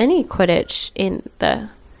remember any Quidditch in the...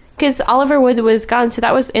 Because Oliver Wood was gone, so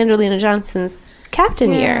that was Angelina Johnson's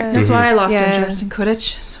captain year. That's why I lost Yeah. interest in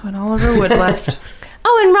Quidditch is when Oliver Wood left.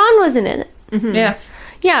 Oh, and Ron wasn't in it. Yeah.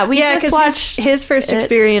 Yeah, we Yeah, just because watched his first it.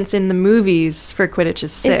 experience in the movies for Quidditch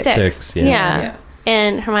is in six. sixth. yeah. Yeah.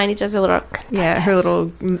 And Hermione does a little... Yeah, her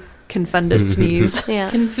little confundus sneeze. Yeah.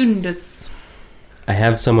 Confundus. I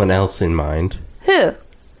have someone else in mind. Who?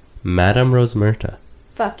 Madame Rosmerta.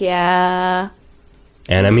 Fuck yeah.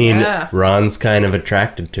 And I mean, Yeah. Ron's kind of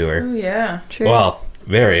attracted to her. Oh yeah. True. Well,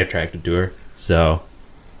 very attracted to her. So,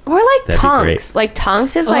 Or like That'd be Tonks. great. Like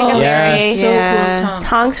Tonks is like a yeah. very... So Yeah. cool as Tom.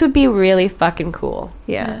 Tonks would be really fucking cool.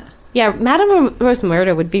 Yeah. Yeah, Madame Rose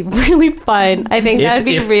Murder would be really fun. I think that would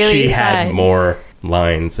be if really she fun. had more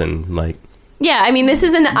lines and like, Yeah, I mean, this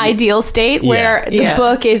is an ideal state where the Yeah.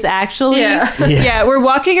 book is actually... Yeah. Yeah, we're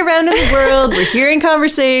walking around in the world, we're hearing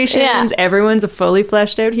conversations, Yeah. everyone's a fully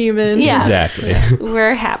fleshed out human. Yeah. exactly.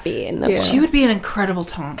 We're happy in the Yeah. book. She would be an incredible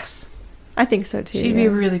Tonks. I think so too. She'd yeah. be a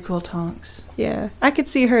really cool Tonks. Yeah. I could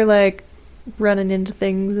see her like running into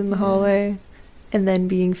things in the hallway and then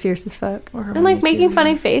being fierce as fuck. Or And like Hermione, making too.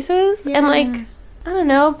 funny faces and like I don't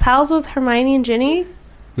know, pals with Hermione and Ginny.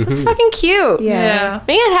 That's fucking cute. Yeah.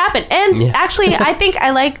 Make it happen. And actually, I think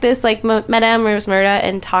I like this, like, Madame Rosmerta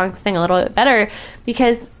and Tonks thing a little bit better,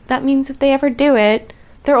 because that means if they ever do it,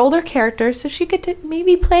 they're older characters, so she could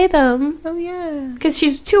maybe play them. Oh, yeah. Because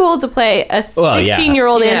she's too old to play a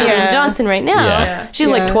 16-year-old Indiana Johnson right now. Yeah.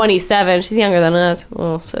 She's like 27. She's younger than us.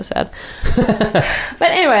 Oh, so sad. But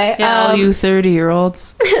anyway. All you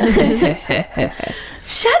 30-year-olds.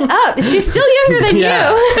 Shut up. She's still younger than you.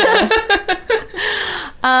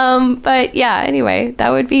 But yeah, anyway,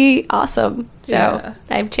 that would be awesome. So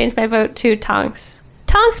I've changed my vote to Tonks.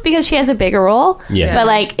 Tonks because she has a bigger role. Yeah. But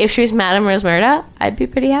like if she was Madame Rosmerta, I'd be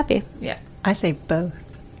pretty happy. Yeah. I say both.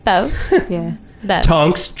 Both. Yeah. Both.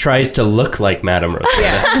 Tonks tries to look like Madame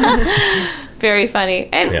Rosmerta. Very funny.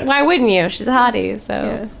 And why wouldn't you? She's a hottie,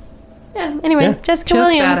 so anyway, Jessica She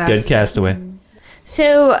looks Williams. badass. Good castaway.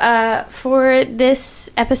 So for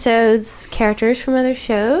this episode's characters from other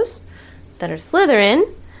shows that are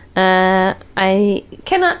Slytherin, I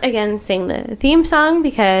cannot again sing the theme song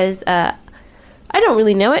because I don't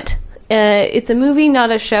really know it. It's a movie,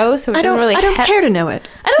 not a show, so I don't care to know it.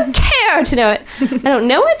 I don't care to know it. I don't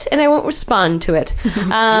know it, and I won't respond to it.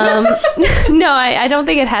 No, I don't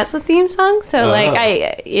think it has a theme song. So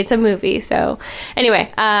it's a movie. So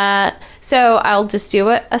anyway, so I'll just do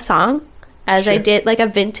a song as I did like a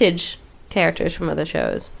vintage characters from other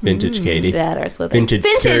shows. Vintage Katie. That are Slytherin.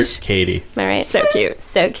 Vintage Katie. All right. So cute.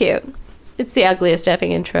 So cute. It's the ugliest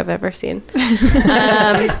effing intro I've ever seen.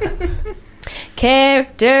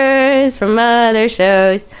 Characters from other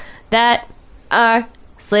shows that are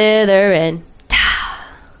Slytherin.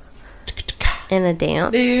 In a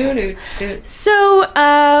dance.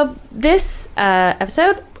 So, this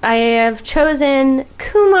episode, I have chosen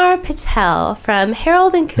Kumar Patel from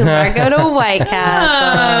Harold and Kumar Go to White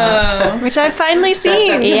Castle. Which I've finally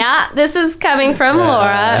seen. Yeah, this is coming from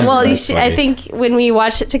Laura. Well, I think when we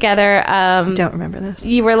watched it together... don't remember this.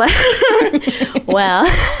 You were like... well,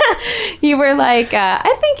 you were like,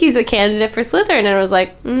 I think he's a candidate for Slytherin. And I was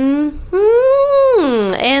like, and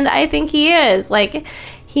I think he is. Like...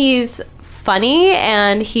 He's funny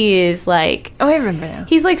and he's like... Oh, I remember now.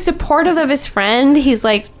 He's like supportive of his friend. He's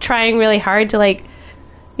like trying really hard to like,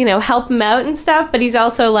 you know, help him out and stuff. But he's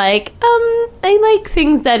also like, I like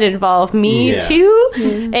things that involve me too.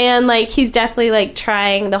 Mm-hmm. And like, he's definitely like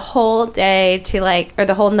trying the whole day to like, or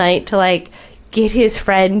the whole night to like get his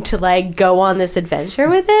friend to like go on this adventure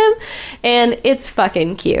with him. And it's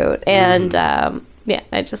fucking cute. And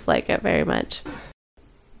I just like it very much.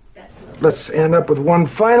 Let's end up with one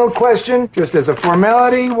final question. Just as a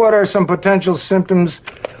formality, what are some potential symptoms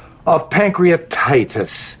of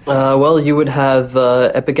pancreatitis? Well, you would have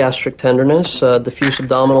epigastric tenderness, diffuse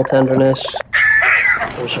abdominal tenderness.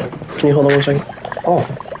 I'm sorry. Can you hold on 1 second? Oh.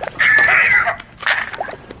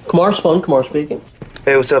 Kumar's phone. Kumar speaking.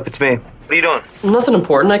 Hey, what's up? It's me. What are you doing? Nothing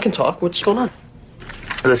important. I can talk. What's going on?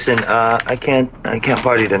 Listen, I can't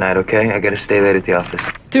party tonight, okay? I gotta stay late at the office.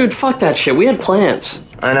 Dude, fuck that shit. We had plans.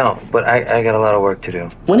 I know, but I got a lot of work to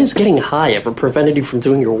do. When has getting high ever prevented you from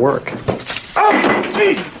doing your work? Oh,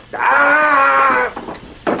 jeez! Ah!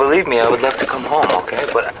 Believe me, I would love to come home, okay?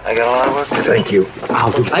 But I got a lot of work to do. Thank you.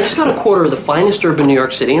 Wow, dude, I just got a quarter of the finest herb in New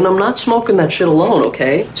York City, and I'm not smoking that shit alone,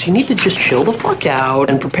 okay? So you need to just chill the fuck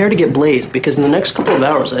out and prepare to get blazed, because in the next couple of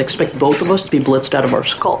hours, I expect both of us to be blitzed out of our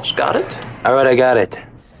skulls. Got it? All right, I got it.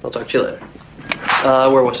 I'll talk to you later.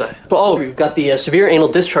 Where was I? Oh, we've got the severe anal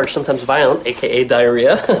discharge, sometimes violent, a.k.a.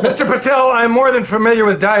 diarrhea. Mr. Patel, I'm more than familiar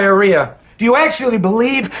with diarrhea. Do you actually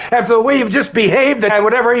believe, after the way you've just behaved, that I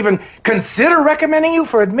would ever even consider recommending you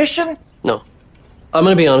for admission? No. I'm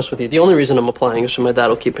going to be honest with you. The only reason I'm applying is so my dad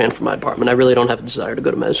will keep paying for my apartment. I really don't have a desire to go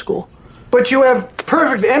to med school. But you have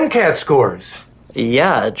perfect MCAT scores.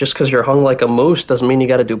 Yeah, just because you're hung like a moose doesn't mean you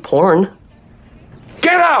got to do porn.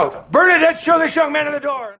 Get out! Bernadette, show this young man to the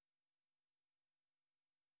door.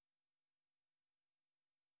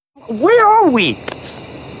 Where are we?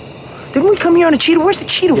 Didn't we come here on a cheetah? Where's the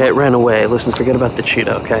cheetah? Yeah, it ran away. Listen, forget about the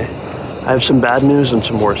cheetah, okay? I have some bad news and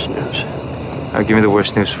some worse news. All right, give me the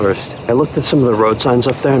worst news first. I looked at some of the road signs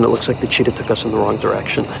up there, and it looks like the cheetah took us in the wrong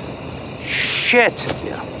direction. Shit!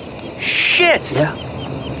 Yeah. Shit! Yeah.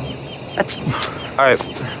 That's... All right,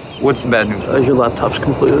 what's the bad news? Your laptop's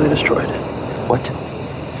completely destroyed. What?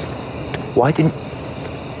 Why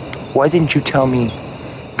didn't you tell me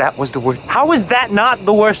that was the worst? How is that not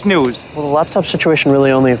the worst news? Well, the laptop situation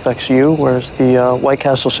really only affects you, whereas the White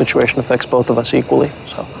Castle situation affects both of us equally,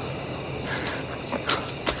 so...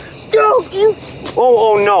 Don't you...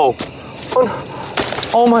 Oh, no. Oh,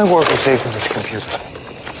 no. All my work was saved in this computer.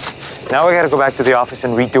 Now I gotta go back to the office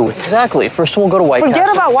and redo it. Exactly. First we'll go to White Castle.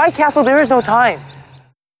 Forget about White Castle. There is no time.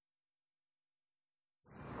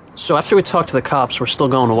 So after we talk to the cops, we're still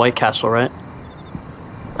going to White Castle, right?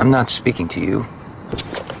 I'm not speaking to you.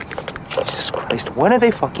 Jesus Christ, when are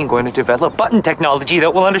they fucking going to develop button technology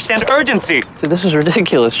that will understand urgency? Dude, this is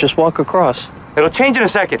ridiculous. Just walk across. It'll change in a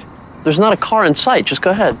second. There's not a car in sight. Just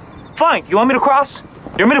go ahead. Fine, you want me to cross?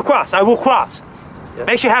 You want me to cross? I will cross. Yeah.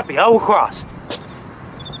 Makes you happy, I will cross.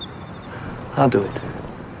 I'll do it.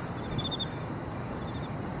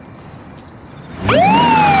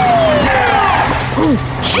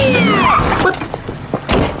 What?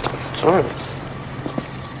 Sorry.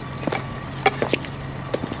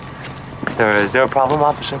 Is there a problem,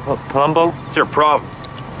 Officer Palumbo? Is there a problem?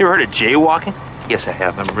 You ever heard of jaywalking? Yes, I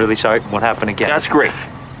have. I'm really sorry. It won't happen again. That's great.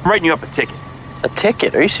 I'm writing you up a ticket. A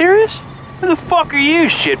ticket? Are you serious? Who the fuck are you,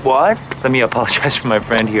 shitwad? Let me apologize for my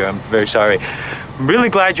friend here. I'm very sorry. I'm really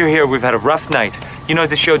glad you're here. We've had a rough night. You know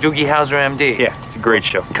the show Doogie Howser, MD? Yeah, it's a great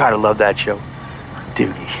show. God, I love that show.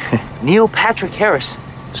 Doogie. Neil Patrick Harris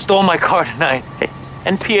stole my car tonight. Hey,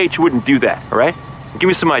 NPH wouldn't do that, all right? Give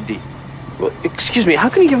me some ID. Well, excuse me, how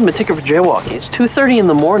can you give him a ticket for jaywalking? It's 2:30 in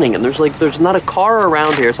the morning and there's not a car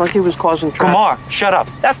around here. It's like he was causing traffic. Kumar, shut up.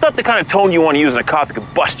 That's not the kind of tone you want to use in a cop who can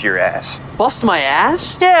bust your ass. Bust my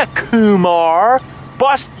ass? Yeah, Kumar.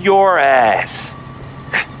 Bust your ass.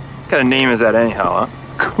 What kind of name is that anyhow,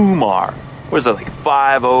 huh? Kumar. What is that, like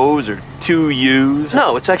 5 O's or 2 U's?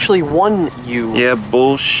 No, it's actually 1 U. Yeah,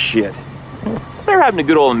 bullshit. Whatever happened to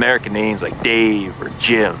good old American names like Dave or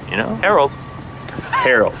Jim, you know? Harold.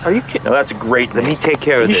 Harold. Are you kidding? No, that's great. Let me take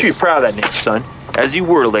care of this. You should be proud of that name, son. As you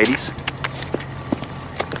were, ladies.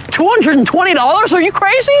 $220? Are you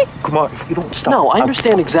crazy? Come on, if you don't stop. No, I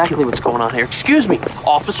understand exactly what's going on here. Excuse me,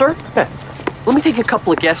 officer. Let me take a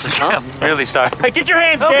couple of guesses, huh? I'm really sorry. Hey, get your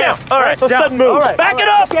hands down. All right, no down. sudden moves. All right. Back it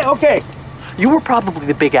up. Okay. You were probably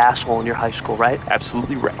the big asshole in your high school, right?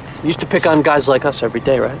 Absolutely right. You used to pick on guys like us every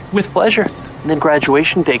day, right? With pleasure. And then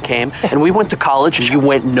graduation day came, and we went to college, and you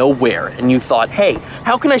went nowhere. And you thought, hey,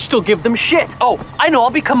 how can I still give them shit? Oh, I know,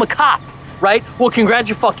 I'll become a cop, right? Well,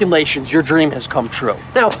 congratulations, your dream has come true.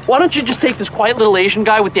 Now, why don't you just take this quiet little Asian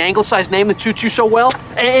guy with the anglicized name that suits you so well,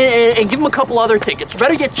 and give him a couple other tickets.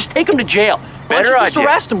 Better yet, just take him to jail. Why don't you just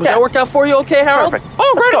arrest him? Does that work out for you okay, Harold? Perfect.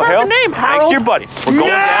 Oh, Let's great go, Harold. name, Harold. Thanks to your buddy. We're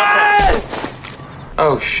going downtown.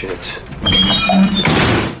 Oh, shit.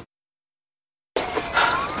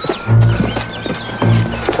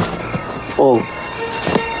 Oh,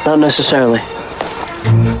 not necessarily.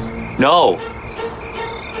 No,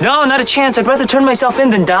 not a chance. I'd rather turn myself in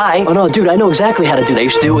than die. Oh, no, dude, I know exactly how to do that. I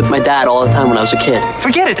used to do it with my dad all the time when I was a kid.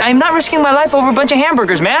 Forget it. I'm not risking my life over a bunch of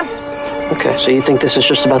hamburgers, man. Okay, so you think this is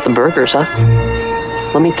just about the burgers, huh?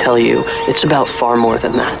 Let me tell you, it's about far more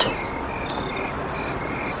than that.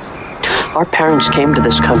 Our parents came to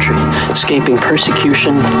this country, escaping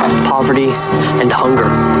persecution, poverty, and hunger.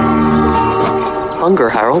 Hunger,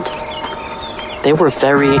 Harold. They were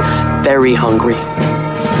very, very hungry.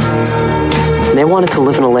 And they wanted to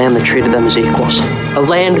live in a land that treated them as equals. A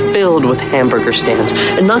land filled with hamburger stands.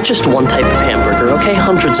 And not just one type of hamburger, okay?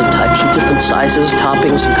 Hundreds of types with different sizes,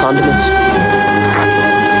 toppings, and condiments.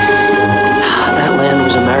 That land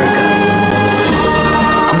was America.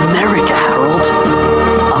 America, Harold.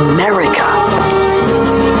 America.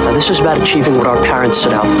 Now, this is about achieving what our parents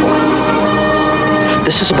set out for.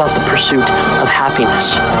 This is about the pursuit of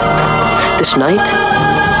happiness. This night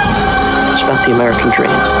is about the American dream.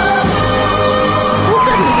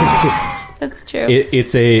 That's true.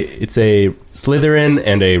 It's a Slytherin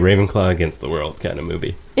and a Ravenclaw against the world kind of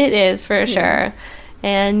movie. It is for sure,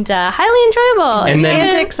 and highly enjoyable. And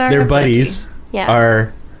then their buddies Yeah.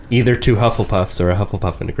 are either 2 Hufflepuffs or a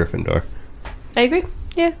Hufflepuff and a Gryffindor. I agree.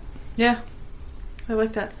 Yeah. I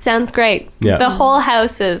like that. Sounds great. Yeah. The whole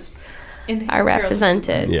houses In are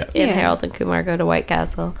represented in Yeah. Harold and Kumar Go to White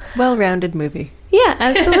Castle. Well-rounded movie. Yeah,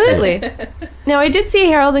 absolutely. Now, I did see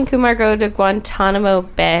Harold and Kumar Go to Guantanamo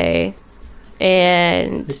Bay,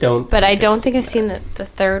 but I don't think I've seen the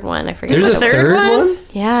third one. I forget. There's a third one?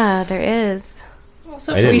 Yeah, there is.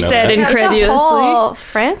 Also, I didn't We know said that. incredulously. It's a whole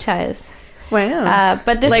franchise. Wow.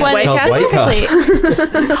 But this Like one White Castle? specifically,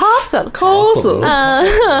 Castle.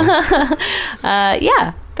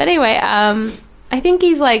 Yeah. But anyway, I think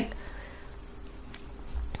he's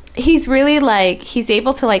really he's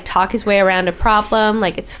able to talk his way around a problem.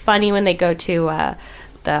 Like, it's funny when they go to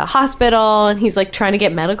the hospital and he's trying to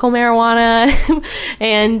get medical marijuana,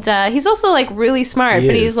 and he's also really smart.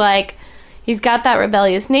 But he's he's got that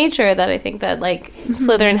rebellious nature that I think that like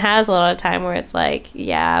Slytherin has a lot of time where it's like,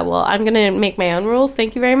 yeah, well, I'm gonna make my own rules.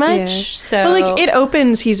 Thank you very much. Yeah. So, well, like it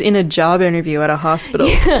opens. He's in a job interview at a hospital,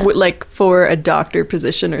 like for a doctor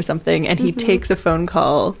position or something, and he takes a phone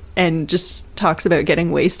call and just talks about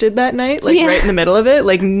getting wasted that night, like right in the middle of it,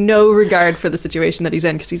 like no regard for the situation that he's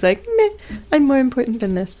in, because he's like, meh, I'm more important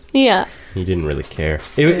than this. Yeah. He didn't really care.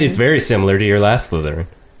 It's very similar to your last Slytherin.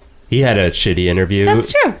 He had a shitty interview.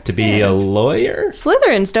 That's true. To be a lawyer.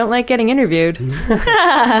 Slytherins don't like getting interviewed.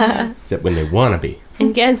 Except when they want to be. I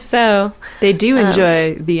guess so. They do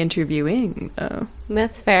enjoy the interviewing, though.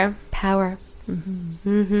 That's fair. Power.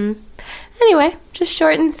 Anyway, just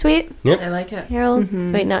short and sweet. Yep. I like it. Harold.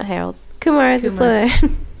 Wait, not Harold. Kumar is a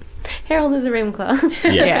Slytherin. Harold is a Ravenclaw.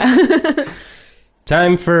 Yeah.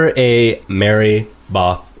 Time for a Marry,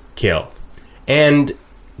 Boff, Kill. And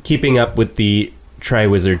keeping up with the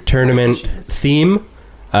Triwizard Tournament theme,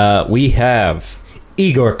 we have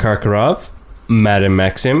Igor Karkaroff, Madame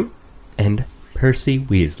Maxim, and Percy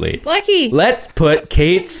Weasley. Blehcky. Let's put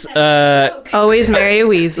Kate's always marry a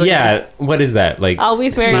Weasley. Yeah, what is that? Like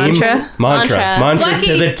always marry mantra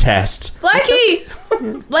to the test. Blehcky.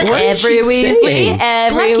 Every Weasley.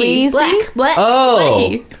 Every Weasley.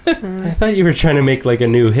 Oh, I thought you were trying to make like a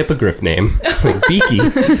new hippogriff name, like Beaky.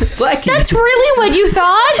 Blehcky. That's really what you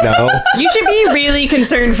thought? No. You should be really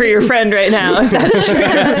concerned for your friend right now, if that's true.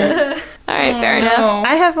 All right, fair enough.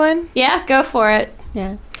 I have one. Yeah, go for it.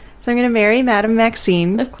 Yeah. So I'm going to marry Madame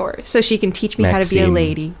Maxime. Of course. So she can teach me how to be a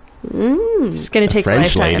lady. It's going to take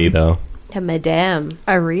French a lifetime. lady, though. A madame.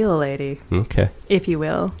 A real lady. Okay. If you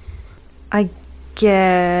will. I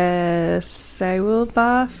guess I will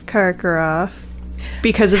Boff Karkaroff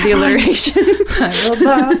because of the alliteration. I will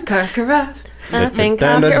Boff Karkaroff. Nothing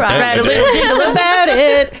Write a little jingle about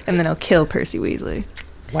it. And then I'll kill Percy Weasley.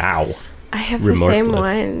 Wow. I have the same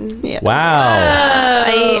one. Yeah. Wow.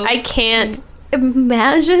 I can't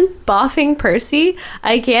imagine boffing Percy.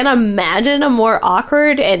 I can't imagine a more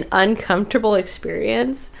awkward and uncomfortable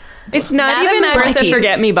experience. It's not Madame even worth a Maxime.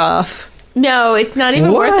 forget me Boff. No, it's not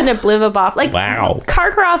even worth an obliviboff. Like, Wow.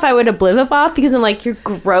 Karkaroff, I would obliviboff because I'm like, you're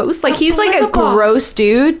gross. Like, he's like a gross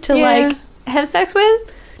dude to like have sex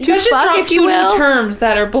with. You guys just dropped two new terms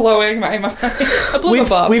that are blowing my mind.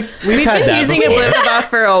 Obliviboff. We've had been that using before. Obliviboff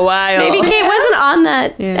for a while. Maybe Kate wasn't on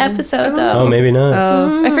that episode though. Oh, maybe not.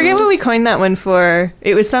 I forget what we coined that one for.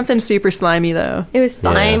 It was something super slimy though. It was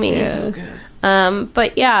slimy. Yeah. So good.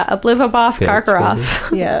 But yeah, obliviboff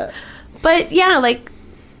Karkaroff. Yeah. But yeah, like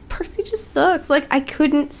Percy just sucks. Like I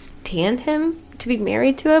couldn't stand him to be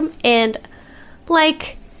married to him, and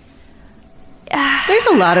like There's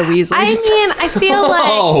a lot of Weasleys. I mean, I feel like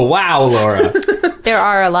Oh, wow, Laura. there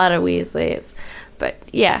are a lot of Weasleys, but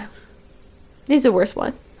yeah, he's the worst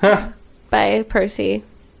one. By Percy.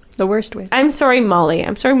 The worst way. I'm sorry, Molly.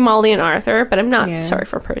 I'm sorry, Molly and Arthur, but I'm not sorry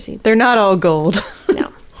for Percy. They're not all gold.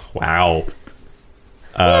 No. Wow.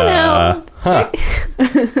 know.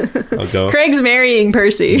 I'll go. Craig's marrying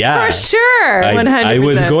Percy. Yeah. For sure. I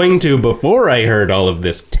was 100%. going to before I heard all of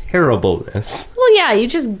this terribleness. Well, yeah, you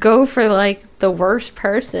just go for like the worst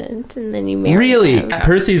person and then you marry Really? him.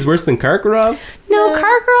 Percy's worse than Karkaroff? No,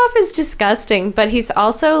 Karkaroff is disgusting, but he's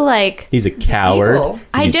also like He's a coward. Evil.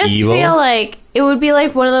 I He's just evil. feel like it would be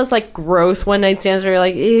like one of those like gross one night stands where you're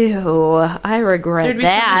like, ew, I regret There'd be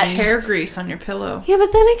that. some hair grease on your pillow. Yeah,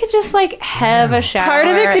 but then I could just like have a shower. Part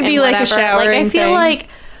of it could and be like a whatever. showering Like I feel thing. like,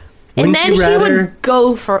 and Wouldn't then you he rather- would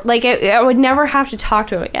go for like I would never have to talk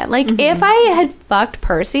to him again. Like if I had fucked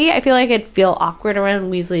Percy, I feel like I'd feel awkward around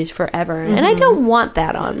Weasleys forever, and I don't want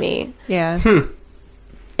that on me. Yeah.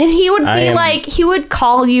 And he would I be am- like, he would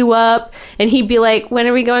call you up, and he'd be like, "When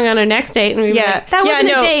are we going on our next date?" And we'd be like, "That wasn't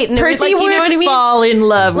a date." And it was Percy like, you know would what I mean? fall in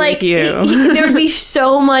love Like with you. there would be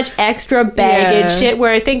so much extra baggage Yeah. shit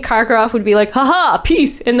where I think Karkaroff would be like, haha,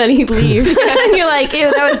 peace, and then he'd leave. And you're like,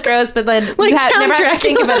 ew, that was gross, but then Like you never have to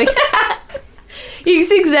think about it.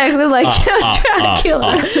 He's exactly like Count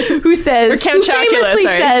Dracula, who says, Or Count who Chocula, famously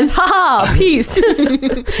sorry. says, haha, peace.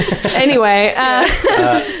 Anyway,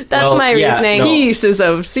 that's my reasoning. no. Pieces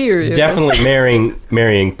of cereal. Definitely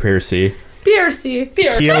marrying Percy. Percy.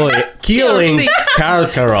 Killing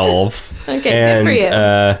Karkaroff. Okay, and, good for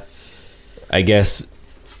you. I guess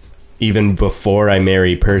even before I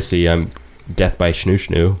marry Percy, I'm death by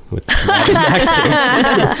Schnoo with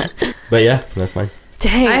Maxim. But yeah, that's fine.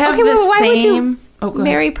 Dang. I have okay, the well, why would you same. Oh, go ahead.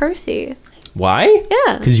 marry Percy? Why?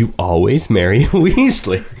 Yeah. Because you always marry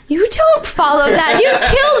Weasley. You don't follow that. You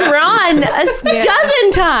killed Ron a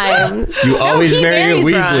dozen times. You always he marry a marries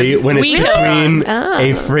Weasley Ron. when it's We kill between Ron.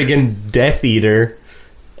 a friggin' Death Eater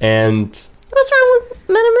and... What's wrong with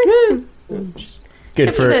Madame Maxime?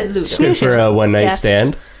 Good for a one night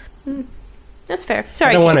stand. That's fair.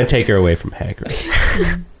 Sorry, I don't want to take her away from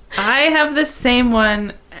Hagrid. I have the same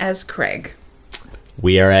one as Craig.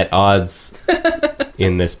 We are at odds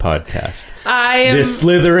in this podcast. I am... The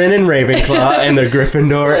Slytherin and Ravenclaw and the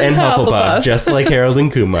Gryffindor and Hufflepuff, just like Harold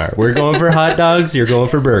and Kumar. We're going for hot dogs, you're going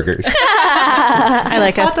for burgers. I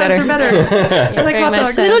like us better. Hot dogs are better. I like hot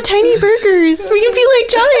dogs. Little tiny burgers. We can feel like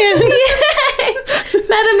giants.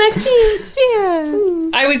 Madame Maxine. Yeah.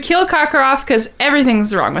 I would kill Karkaroff because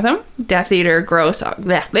everything's wrong with him. Death Eater, gross.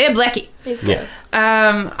 Blehcky. Yeah.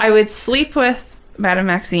 I would sleep with Madame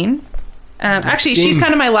Maxine. Actually, she's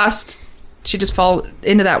kind of my last... She just fall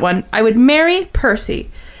into that one. I would marry Percy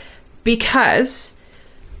because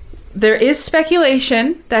there is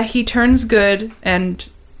speculation that he turns good and...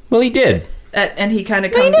 Well, he did. And he kind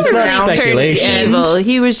of comes It's around. not speculation. Evil.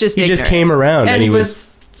 He was just He just came around And and he was...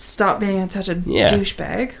 Stop being such a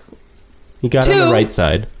douchebag. He got on the right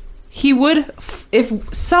side. He would... If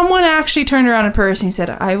someone actually turned around to Percy and said,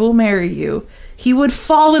 I will marry you, he would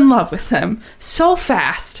fall in love with them so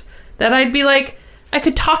fast that I'd be like... I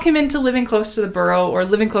could talk him into living close to the Burrow or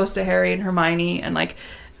living close to Harry and Hermione and like,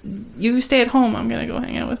 you stay at home, I'm gonna go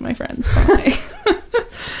hang out with my friends. Bye.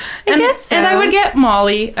 I guess so. And I would get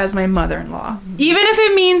Molly as my mother-in-law. Even if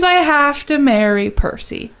it means I have to marry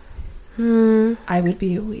Percy. I would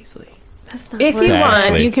be a Weasley. That's not If you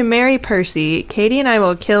Exactly. want, you can marry Percy. Katie and I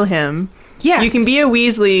will kill him. Yes. You can be a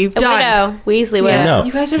Weasley. Widow. Weasley widow. No.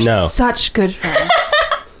 You guys are such good friends.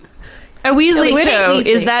 A Weasley No, widow. Kate Weasley.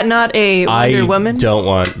 Is that not a Wonder Woman? I don't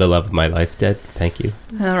want the love of my life dead. Thank you.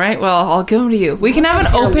 All right, well, I'll give him to you. We can have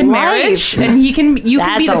an open marriage, and you can be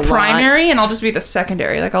That's the a lot. primary, and I'll just be the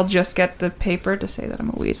secondary. Like, I'll just get the paper to say that I'm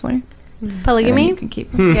a Weasley. Polygamy? And you can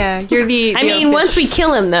keep him. Yeah, you're the. I mean, once we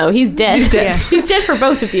kill him, though, he's dead. He's dead. He's dead for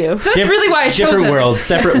both of you. So that's really why I chose Different him. worlds,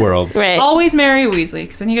 separate worlds. Right. Always marry a Weasley,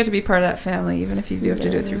 because then you get to be part of that family, even if you do have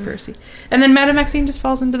to do it through Percy. And then Madame Maxine just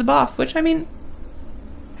falls into the Boff, which, I mean,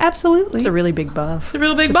 absolutely. It's a really big buff. It's a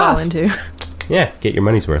real big to Boff. fall into. Yeah, get your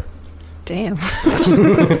money's worth. Damn.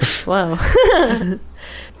 Whoa.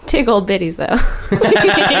 Tig old biddies, though.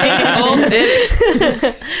 Old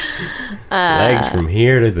bit. Legs from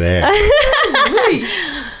here to there.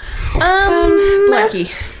 Blehcky.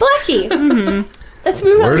 Blehcky. Let's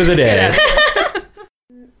move on. Word of the day.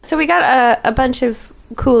 So we got a bunch of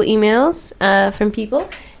cool emails from people,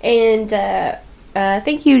 and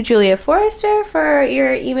thank you, Julia Forrester, for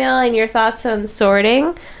your email and your thoughts on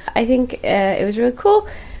sorting. I think it was really cool,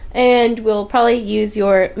 and we'll probably use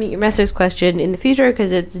your Meet Your Messrs question in the future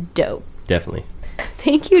because it's dope. Definitely.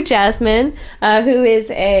 Thank you, Jasmine, who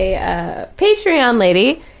is a Patreon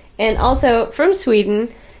lady and also from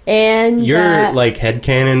Sweden. And Your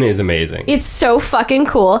headcanon is amazing. it's so fucking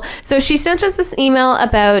cool. So she sent us this email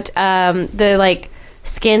about the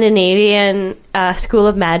Scandinavian School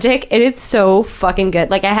of Magic, and it's so fucking good.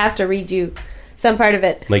 Like, I have to read you some part of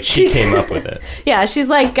it. Like, she came up with it. Yeah, she's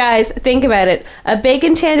like, guys, think about it. A big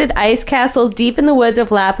enchanted ice castle deep in the woods of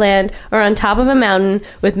Lapland or on top of a mountain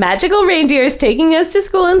with magical reindeers taking us to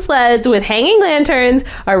school in sleds with hanging lanterns.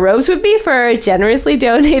 Our robes would be fur, generously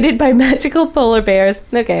donated by magical polar bears.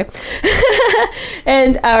 Okay.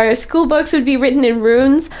 And our school books would be written in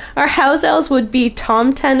runes. Our house elves would be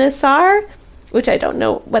Tom Tennisar, which I don't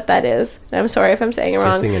know what that is. I'm sorry if I'm saying it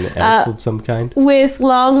wrong. Kissing an elf of some kind. With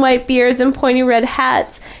long white beards and pointy red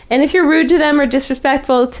hats. And if you're rude to them or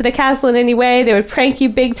disrespectful to the castle in any way, they would prank you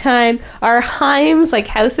big time. Our heims, like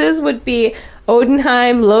houses, would be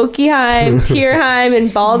Odenheim, Lokiheim, Tierheim, and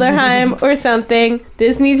Balderheim or something.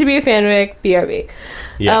 This needs to be a fanfic. BRB.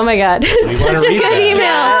 Yeah. Oh my god. Such a good email.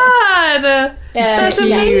 God. That's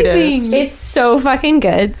amazing. It's so fucking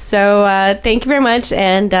good. So thank you very much,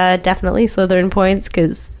 and definitely Slytherin points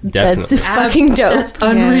because that's fucking dope. That's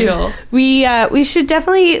unreal. We should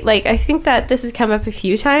definitely I think that this has come up a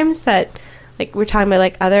few times that we're talking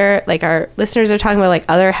about other our listeners are talking about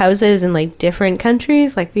other houses in different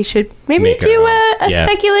countries. We should maybe do a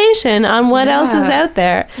speculation on what else is out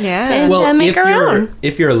there. Yeah. And make our own.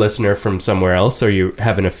 If you're a listener from somewhere else, or you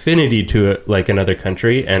have an affinity to another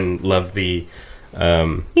country and love the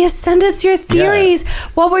yes, send us your theories.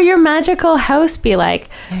 What will your magical house be like?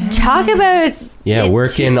 Talk about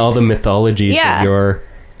work in all the mythologies of your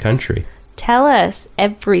country. Tell us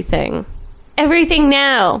everything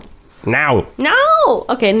now. No,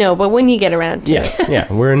 okay, no, but when you get around to it.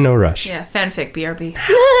 Yeah, we're in no rush. Yeah, fanfic, BRB.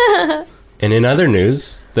 And in other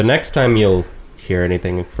news, the next time you'll hear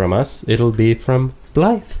anything from us, it'll be from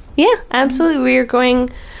Blythe. Yeah, absolutely. We're going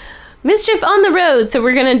Mischief on the road, so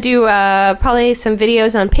we're gonna do probably some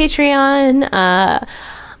videos on Patreon.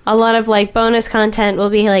 A lot of bonus content. We'll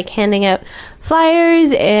be handing out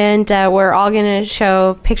flyers, and we're all going to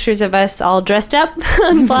show pictures of us all dressed up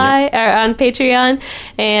on on Patreon,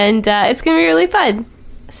 and it's going to be really fun.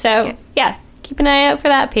 So, yeah, keep an eye out for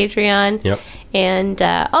that, Patreon. Yep. And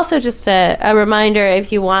also just a reminder,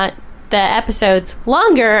 if you want the episodes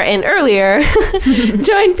longer and earlier,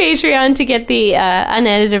 join Patreon to get the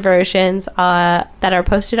unedited versions that are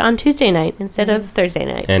posted on Tuesday night instead of Thursday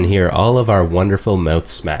night. And hear all of our wonderful mouth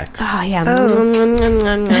smacks. Oh, yeah.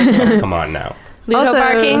 Come on now. Ludo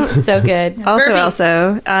barking, so good.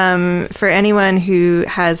 Also, for anyone who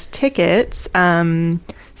has tickets, some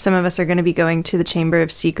of us are going to be going to the Chamber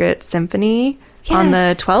of Secret Symphony on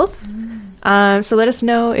the 12th. So let us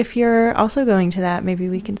know if you're also going to that. Maybe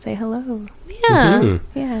we can say hello. Yeah.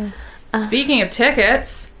 Yeah. Speaking of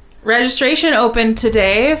tickets, registration opened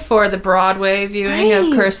today for the Broadway viewing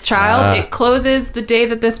of Cursed Child. It closes the day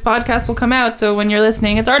that this podcast will come out. So when you're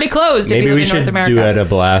listening, it's already closed. Maybe if you live we in should North America. do it a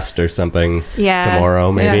blast or something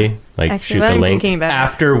tomorrow, maybe. Like, actually, shoot the link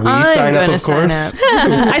after we sign up, of course.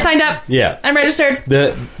 I signed up. Yeah. I'm registered.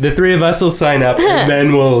 The three of us will sign up, and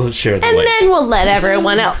then we'll share the link. And then we'll let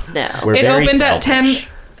everyone else know. It opened at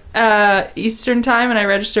 10 Eastern time, and I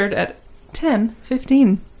registered at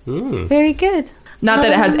 10:15. Very good. Not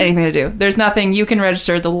that it has anything to do. There's nothing. You can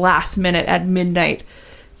register the last minute at midnight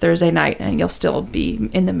Thursday night, and you'll still be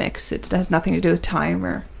in the mix. It has nothing to do with time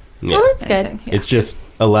or. Yeah. Oh, that's good. Yeah. It's just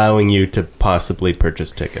allowing you to possibly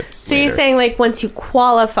purchase tickets. So you're saying, like, once you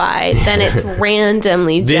qualify, then it's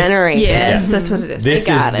randomly generated. Yes, that's what it is. This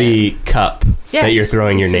is the cup that you're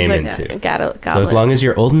throwing your name into. Got it. So as long as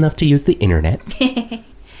you're old enough to use the internet.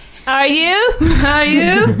 Are you? Are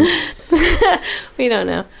you? We don't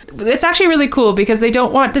know. It's actually really cool because they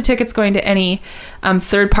don't want the tickets going to any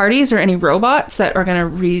third parties or any robots that are going to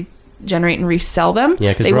regenerate and resell them.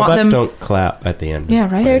 Yeah, because robots don't clap at the end.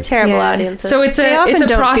 Yeah, right. They're terrible audiences. So it's a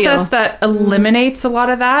process that eliminates a lot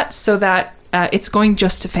of that, so that it's going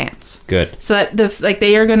just to fans. Good. So that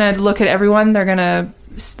they are going to look at everyone. They're going to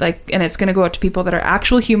and it's going to go out to people that are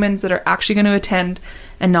actual humans that are actually going to attend,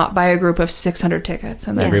 and not buy a group of 600 tickets.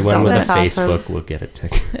 And everyone with a Facebook will get a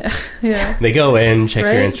ticket. Yeah. They go in, check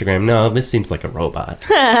your Instagram. No, this seems like a robot.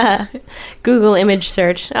 Google image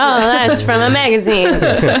search. Oh, that's from a magazine.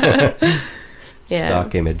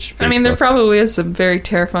 Stock image. Facebook. I mean, there probably is some very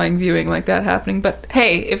terrifying viewing like that happening. But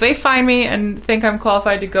hey, if they find me and think I'm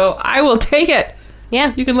qualified to go, I will take it.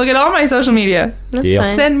 Yeah. You can look at all my social media. That's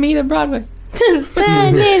fine. Send me to Broadway.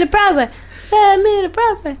 Send me to Broadway. Send me to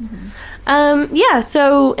Broadway.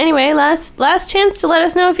 So anyway, last chance to let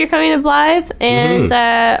us know if you're coming to Blythe, and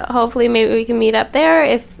hopefully maybe we can meet up there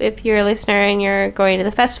if you're a listener and you're going to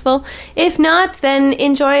the festival. If not, then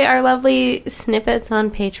enjoy our lovely snippets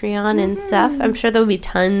on Patreon and stuff. I'm sure there'll be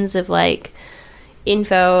tons of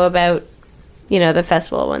info about the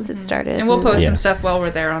festival once it started, and we'll post some stuff while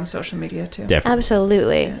we're there on social media too. Definitely.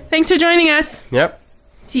 Absolutely. Yeah. Thanks for joining us. Yep.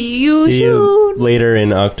 See you soon. Later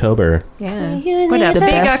in October. Yeah. What a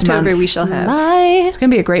big October we shall have. Bye. It's going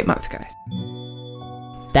to be a great month, guys.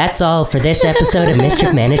 That's all for this episode of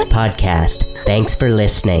Mischief Managed Podcast. Thanks for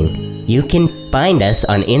listening. You can find us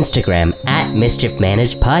on Instagram at Mischief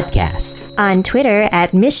Managed Podcast. On Twitter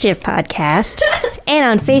at Mischief Podcast. And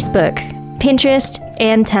on Facebook, Pinterest,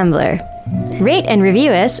 and Tumblr. Rate and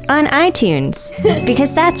review us on iTunes,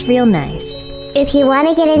 because that's real nice. If you want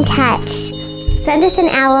to get in touch, send us an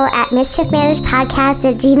owl at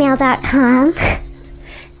mischiefmanagedpodcast@gmail.com.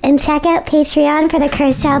 And check out Patreon for the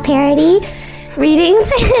Cursed Child parody,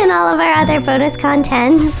 readings, and all of our other bonus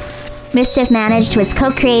content. Mischief Managed was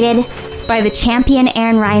co-created by the champion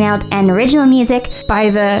Aaron Reinald and original music by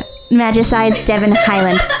the magicized Devin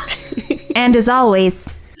Highland. And as always,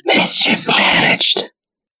 Mischief Managed.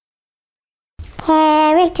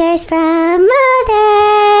 Characters from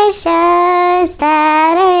other shows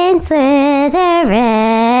that are in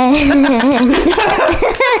Slytherin.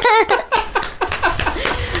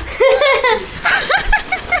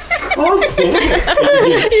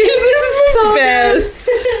 This is so bad.